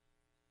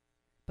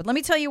 But let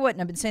me tell you what,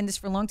 and I've been saying this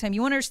for a long time,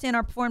 you want to understand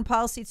our foreign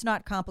policy? It's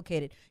not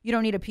complicated. You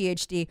don't need a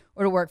PhD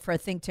or to work for a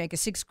think tank. A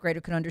sixth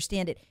grader can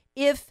understand it.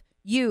 If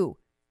you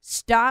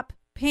stop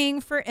paying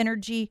for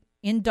energy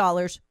in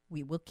dollars,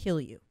 we will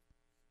kill you.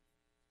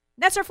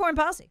 That's our foreign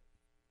policy.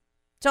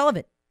 It's all of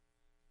it.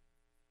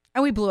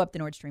 And we blew up the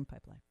Nord Stream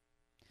pipeline.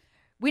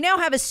 We now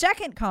have a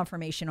second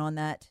confirmation on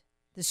that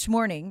this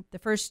morning. The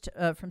first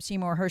from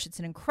Seymour Hersh. It's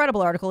an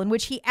incredible article in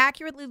which he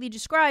accurately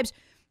describes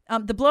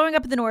the blowing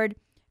up of the Nord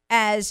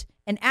as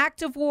an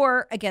act of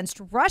war against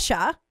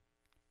Russia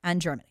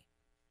and Germany.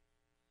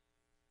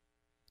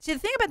 See, the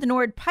thing about the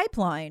Nord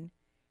pipeline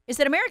is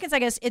that Americans, I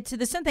guess, to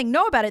the extent they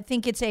know about it,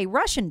 think it's a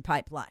Russian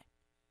pipeline.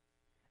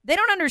 They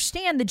don't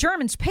understand the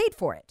Germans paid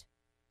for it.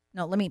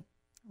 No, let me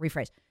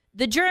rephrase.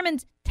 The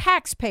Germans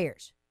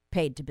taxpayers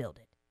paid to build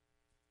it.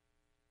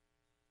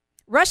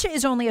 Russia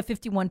is only a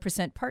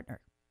 51%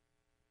 partner.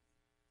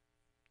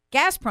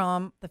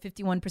 Gazprom, the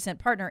 51%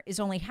 partner, is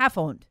only half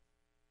owned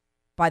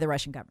by the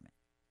Russian government.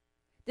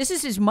 This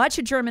is as much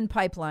a German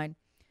pipeline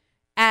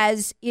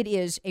as it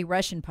is a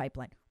Russian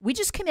pipeline. We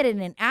just committed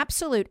an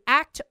absolute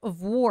act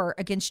of war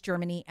against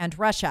Germany and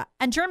Russia.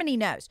 And Germany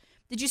knows.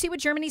 Did you see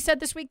what Germany said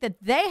this week? That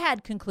they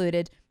had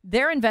concluded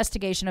their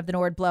investigation of the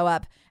Nord blow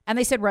up, and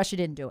they said Russia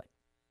didn't do it.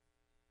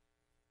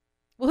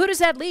 Well, who does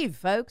that leave,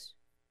 folks?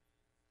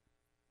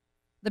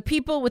 The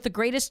people with the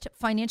greatest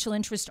financial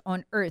interest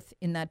on earth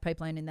in that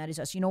pipeline, and that is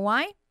us. You know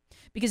why?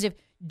 Because if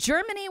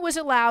Germany was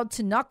allowed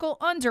to knuckle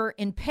under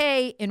and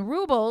pay in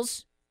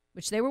rubles,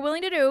 which they were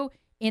willing to do,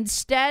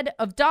 instead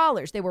of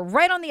dollars, they were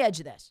right on the edge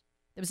of this.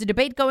 There was a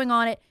debate going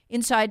on it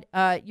inside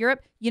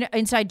Europe,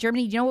 inside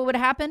Germany. You know what would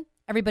have happened?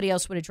 Everybody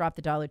else would have dropped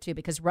the dollar too,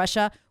 because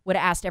Russia would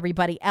have asked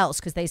everybody else,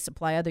 because they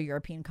supply other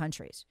European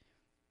countries.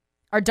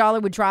 Our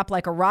dollar would drop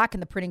like a rock,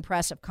 and the printing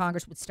press of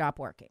Congress would stop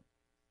working.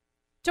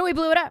 So we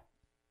blew it up.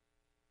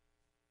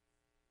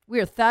 We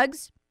are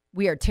thugs.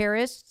 We are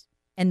terrorists.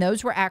 And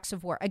those were acts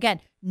of war.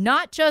 Again,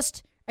 not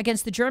just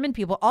against the German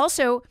people,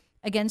 also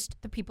against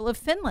the people of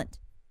Finland.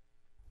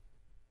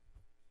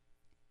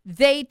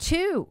 They,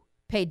 too,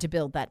 paid to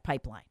build that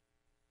pipeline.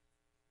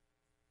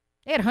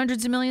 They had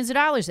hundreds of millions of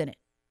dollars in it.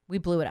 We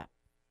blew it up.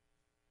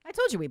 I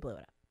told you we blew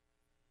it up.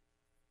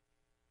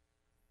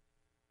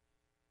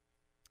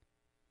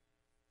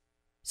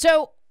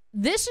 So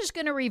this is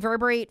going to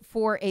reverberate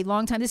for a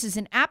long time. This is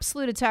an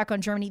absolute attack on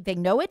Germany. They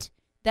know it.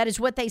 That is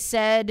what they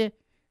said.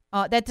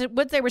 That's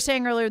what they were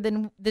saying earlier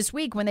this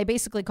week when they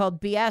basically called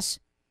BS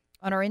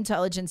on our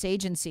intelligence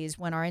agencies,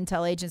 when our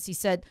intel agency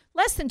said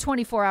less than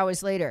 24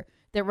 hours later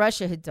that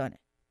Russia had done it.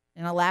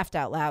 And I laughed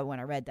out loud when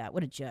I read that.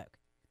 What a joke.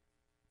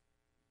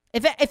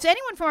 If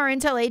anyone from our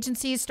intel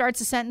agencies starts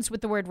a sentence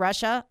with the word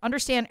Russia,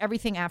 understand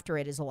everything after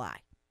it is a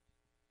lie.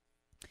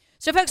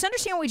 So, folks,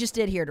 understand what we just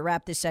did here to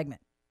wrap this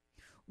segment.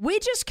 We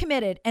just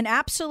committed an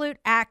absolute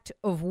act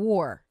of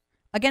war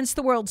against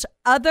the world's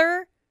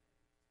other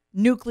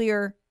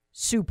nuclear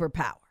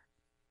superpower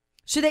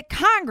so that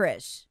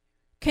Congress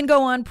can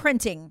go on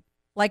printing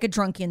like a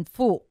drunken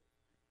fool.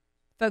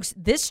 Folks,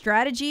 this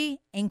strategy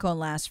ain't going to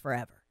last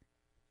forever.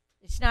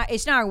 It's not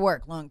going to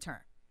work long term.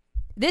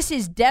 This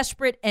is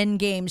desperate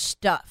endgame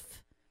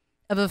stuff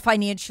of a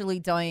financially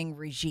dying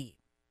regime.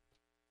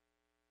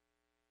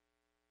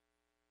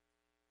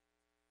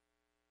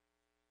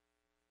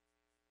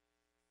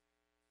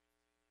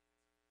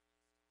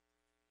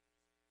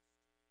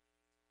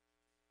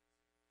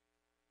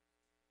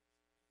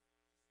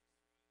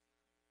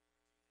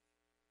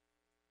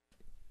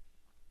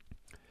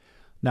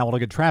 Now we'll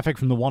look at traffic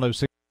from the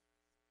 106.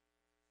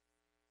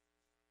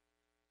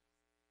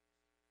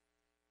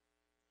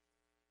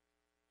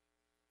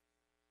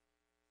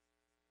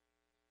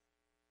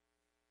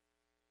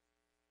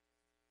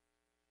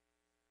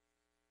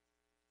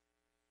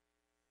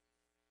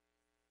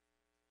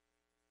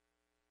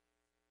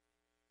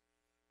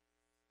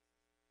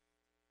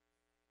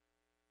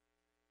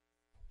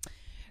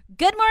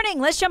 Good morning.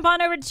 Let's jump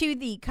on over to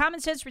the Common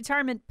Sense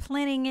Retirement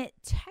Planning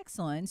text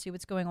line, see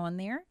what's going on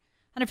there.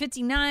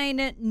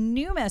 159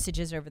 new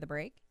messages over the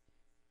break.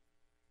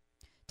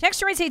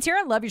 Texter writes, hey,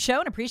 Tara, love your show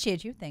and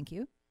appreciate you. Thank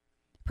you.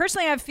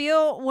 Personally, I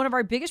feel one of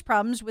our biggest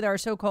problems with our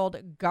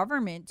so-called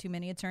government, too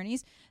many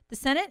attorneys. The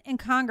Senate and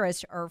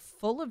Congress are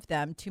full of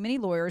them. Too many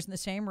lawyers in the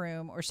same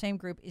room or same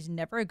group is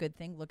never a good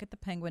thing. Look at the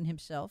penguin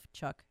himself,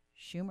 Chuck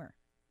Schumer.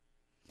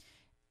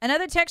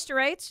 Another texter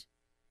writes,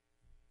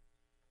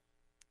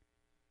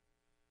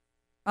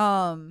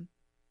 Tara,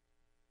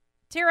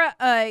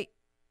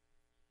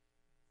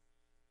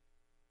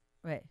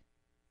 wait.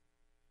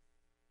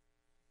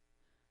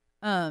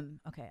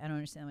 Okay, I don't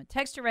understand that.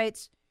 Texter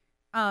writes,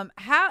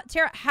 how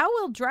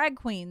will drag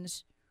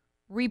queens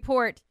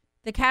report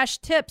the cash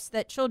tips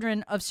that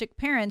children of sick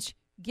parents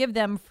give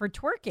them for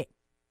twerking?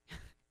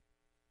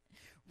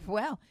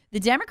 Well, the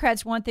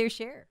Democrats want their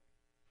share.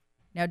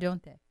 Now,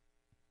 don't they?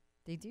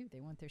 They do. They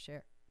want their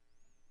share.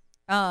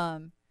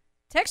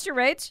 Texter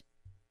writes,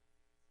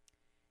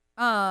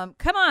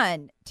 come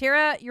on,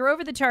 Tara, you're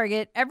over the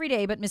target every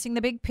day, but missing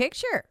the big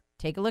picture.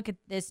 Take a look at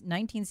this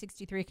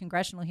 1963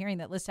 congressional hearing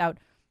that lists out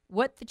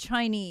what the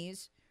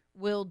Chinese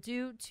will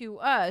do to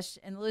us,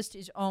 and the list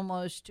is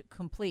almost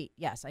complete.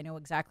 Yes, I know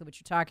exactly what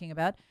you're talking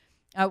about.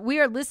 We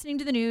are listening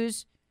to the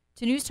news,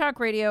 to News Talk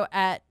Radio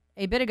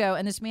a bit ago,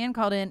 and this man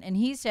called in, and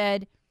he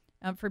said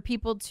for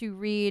people to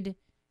read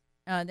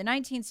the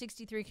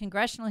 1963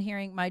 congressional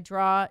hearing, my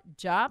jaw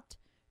dropped.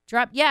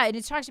 Yeah, and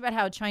it talks about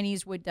how the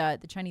Chinese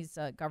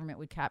government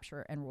would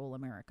capture and rule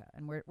America,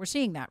 and we're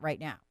seeing that right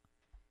now.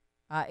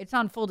 It's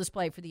on full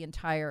display for the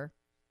entire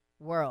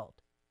world.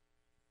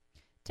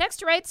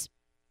 Texter writes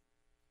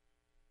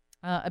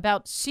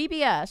about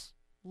CBS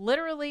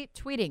literally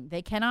tweeting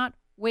they cannot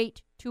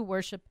wait to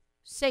worship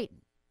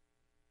Satan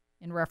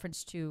in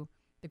reference to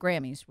the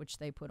Grammys, which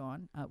they put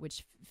on,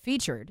 which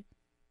featured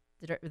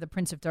the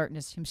Prince of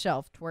Darkness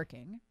himself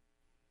twerking.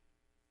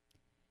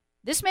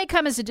 This may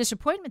come as a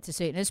disappointment to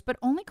Satanists, but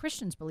only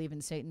Christians believe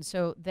in Satan,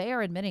 so they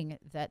are admitting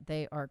that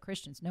they are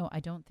Christians. No, I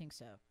don't think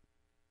so.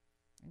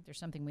 I think there's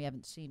something we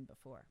haven't seen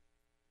before.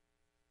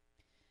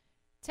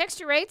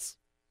 Texter writes,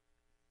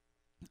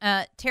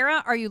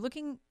 Tara, are you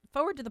looking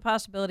forward to the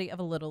possibility of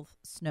a little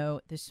snow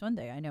this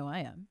Sunday? I know I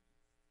am.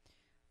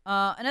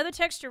 Another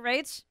texter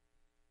writes,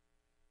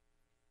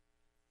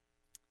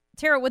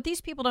 Tara, what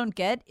these people don't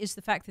get is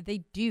the fact that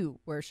they do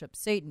worship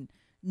Satan,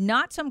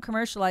 not some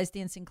commercialized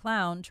dancing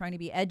clown trying to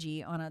be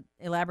edgy on an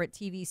elaborate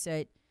TV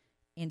set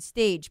and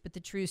stage, but the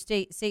true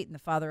Satan, the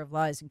father of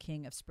lies and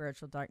king of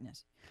spiritual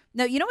darkness.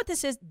 Now, you know what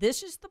this is?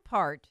 This is the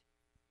part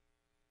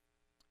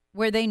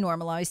where they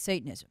normalize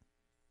Satanism.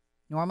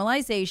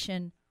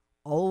 Normalization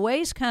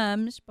always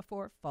comes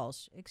before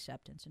false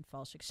acceptance, and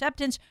false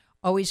acceptance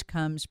always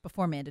comes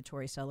before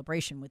mandatory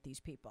celebration with these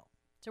people.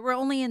 So we're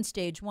only in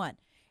stage one.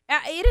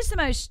 It is the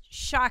most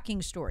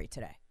shocking story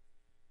today.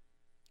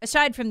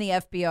 Aside from the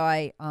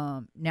FBI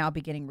now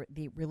beginning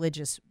the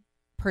religious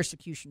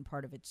persecution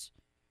part of its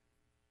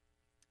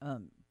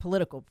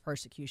political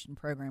persecution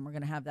program. We're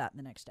going to have that in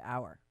the next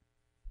hour.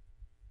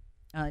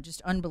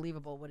 Just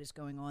unbelievable what is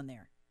going on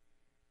there.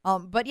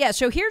 But yeah,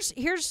 so here's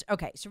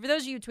okay. So for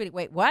those of you tweeting,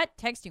 wait, what?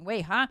 Texting,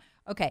 wait, huh?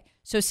 Okay,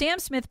 so Sam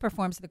Smith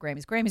performs at the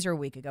Grammys. Grammys are a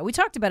week ago. We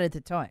talked about it at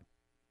the time.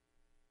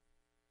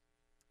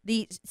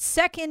 The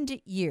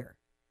second year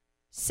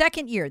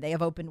they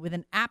have opened with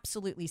an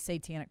absolutely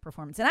satanic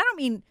performance. And I don't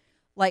mean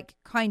like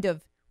kind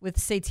of with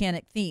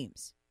satanic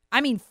themes. I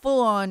mean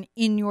full on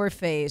in your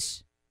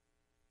face,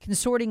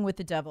 consorting with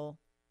the devil.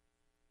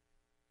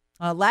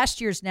 Last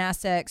year's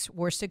NASX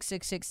wore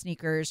 666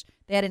 sneakers.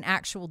 They had an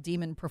actual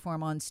demon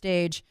perform on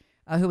stage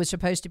who was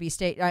supposed to be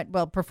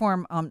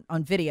perform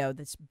on video,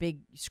 this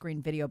big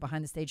screen video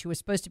behind the stage, who was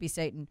supposed to be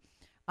Satan.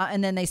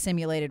 And then they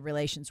simulated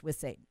relations with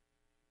Satan.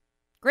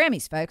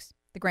 Grammys, folks,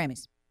 the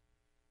Grammys.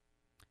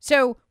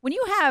 So when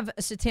you have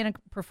a satanic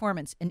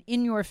performance, an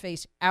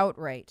in-your-face,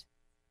 outright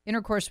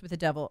intercourse with the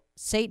devil,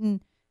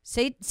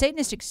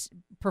 Satanistic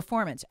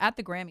performance at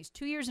the Grammys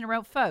 2 years in a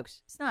row,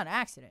 folks, it's not an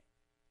accident.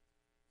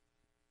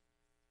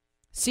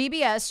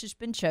 CBS has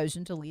been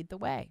chosen to lead the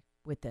way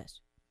with this.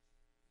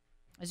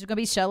 This is going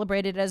to be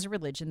celebrated as a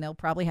religion. They'll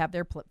probably have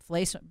their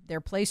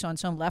place on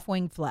some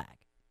left-wing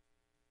flag.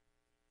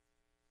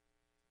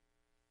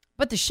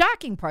 But the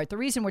shocking part, the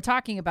reason we're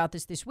talking about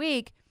this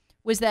week,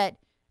 was that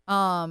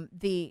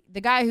the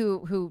guy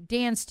who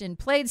danced and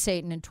played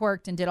Satan and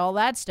twerked and did all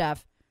that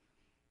stuff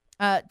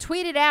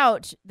tweeted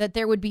out that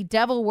there would be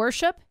devil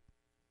worship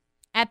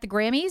at the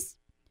Grammys.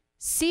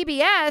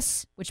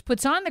 CBS, which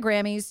puts on the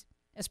Grammys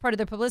as part of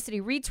their publicity,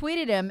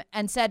 retweeted him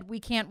and said, "We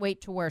can't wait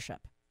to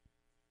worship."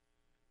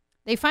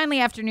 They finally,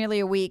 after nearly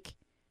a week,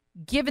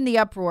 given the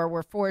uproar,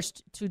 were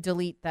forced to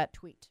delete that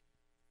tweet.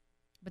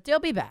 But they'll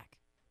be back.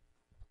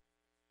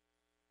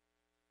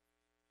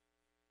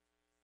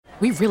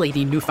 We really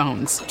need new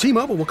phones.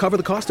 T-Mobile will cover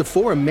the cost of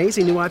 4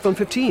 amazing new iPhone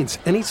 15s,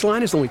 and each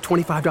line is only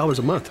 $25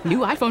 a month. New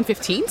iPhone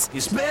 15s?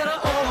 It's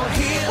better over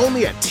here.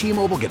 Only at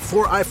T-Mobile, get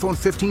 4 iPhone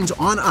 15s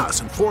on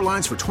us and 4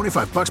 lines for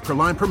 $25 per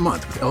line per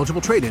month with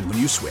eligible trade-in when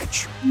you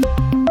switch.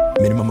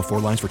 Minimum of 4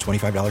 lines for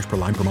 $25 per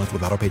line per month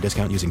with autopay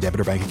discount using debit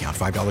or bank account.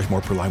 $5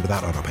 more per line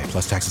without autopay,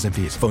 plus taxes and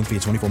fees. Phone fee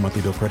at 24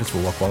 monthly bill credits for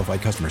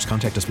well-qualified customers.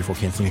 Contact us before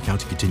canceling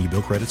account to continue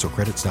bill credits or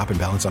credit stop and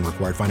balance on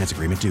required finance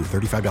agreement due.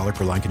 $35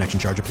 per line connection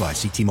charge applies.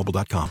 See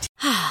T-Mobile.com.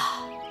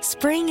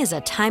 Spring is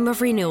a time of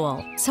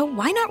renewal, so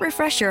why not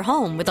refresh your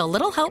home with a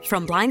little help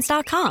from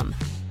Blinds.com?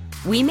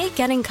 We make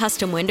getting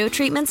custom window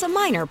treatments a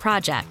minor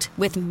project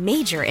with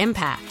major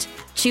impact.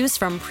 Choose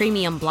from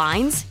premium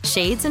blinds,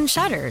 shades, and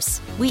shutters.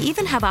 We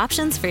even have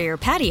options for your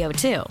patio,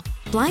 too.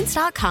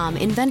 Blinds.com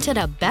invented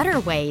a better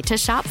way to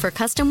shop for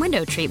custom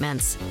window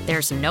treatments.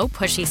 There's no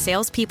pushy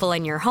salespeople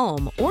in your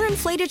home or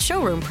inflated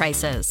showroom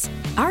prices.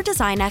 Our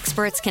design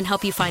experts can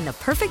help you find the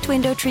perfect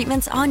window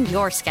treatments on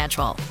your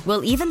schedule.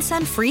 We'll even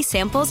send free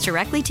samples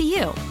directly to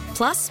you.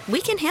 Plus, we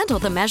can handle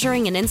the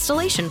measuring and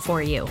installation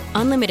for you.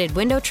 Unlimited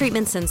window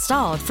treatments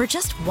installed for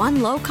just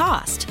one low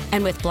cost.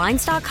 And with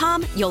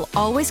Blinds.com, you'll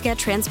always get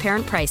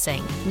transparent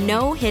pricing.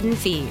 No hidden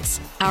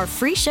fees. Our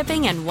free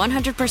shipping and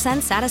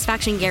 100%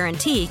 satisfaction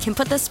guarantee can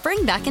put the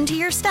spring back into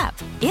your step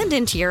and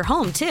into your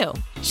home, too.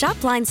 Shop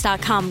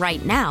Blinds.com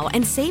right now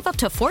and save up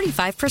to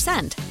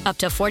 45%. Up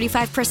to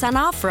 45%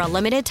 off for a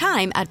limited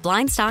time at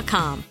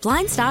Blinds.com.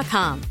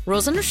 Blinds.com.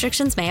 Rules and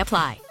restrictions may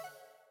apply.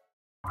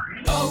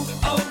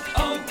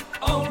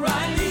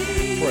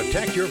 O'Reilly.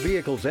 Protect your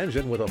vehicle's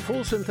engine with a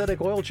full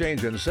synthetic oil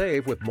change and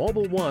save with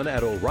Mobil 1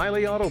 at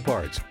O'Reilly Auto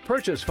Parts.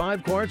 Purchase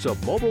 5 quarts of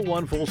Mobil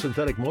 1 full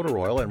synthetic motor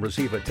oil and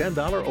receive a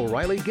 $10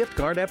 O'Reilly gift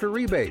card after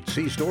rebate.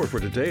 See store for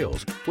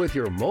details. With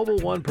your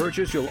Mobil 1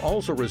 purchase, you'll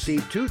also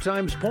receive 2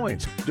 times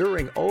points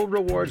during O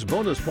Rewards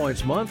Bonus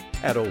Points Month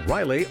at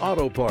O'Reilly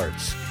Auto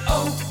Parts.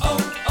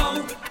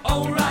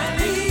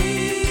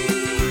 O'Reilly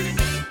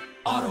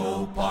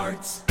Auto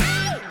Parts.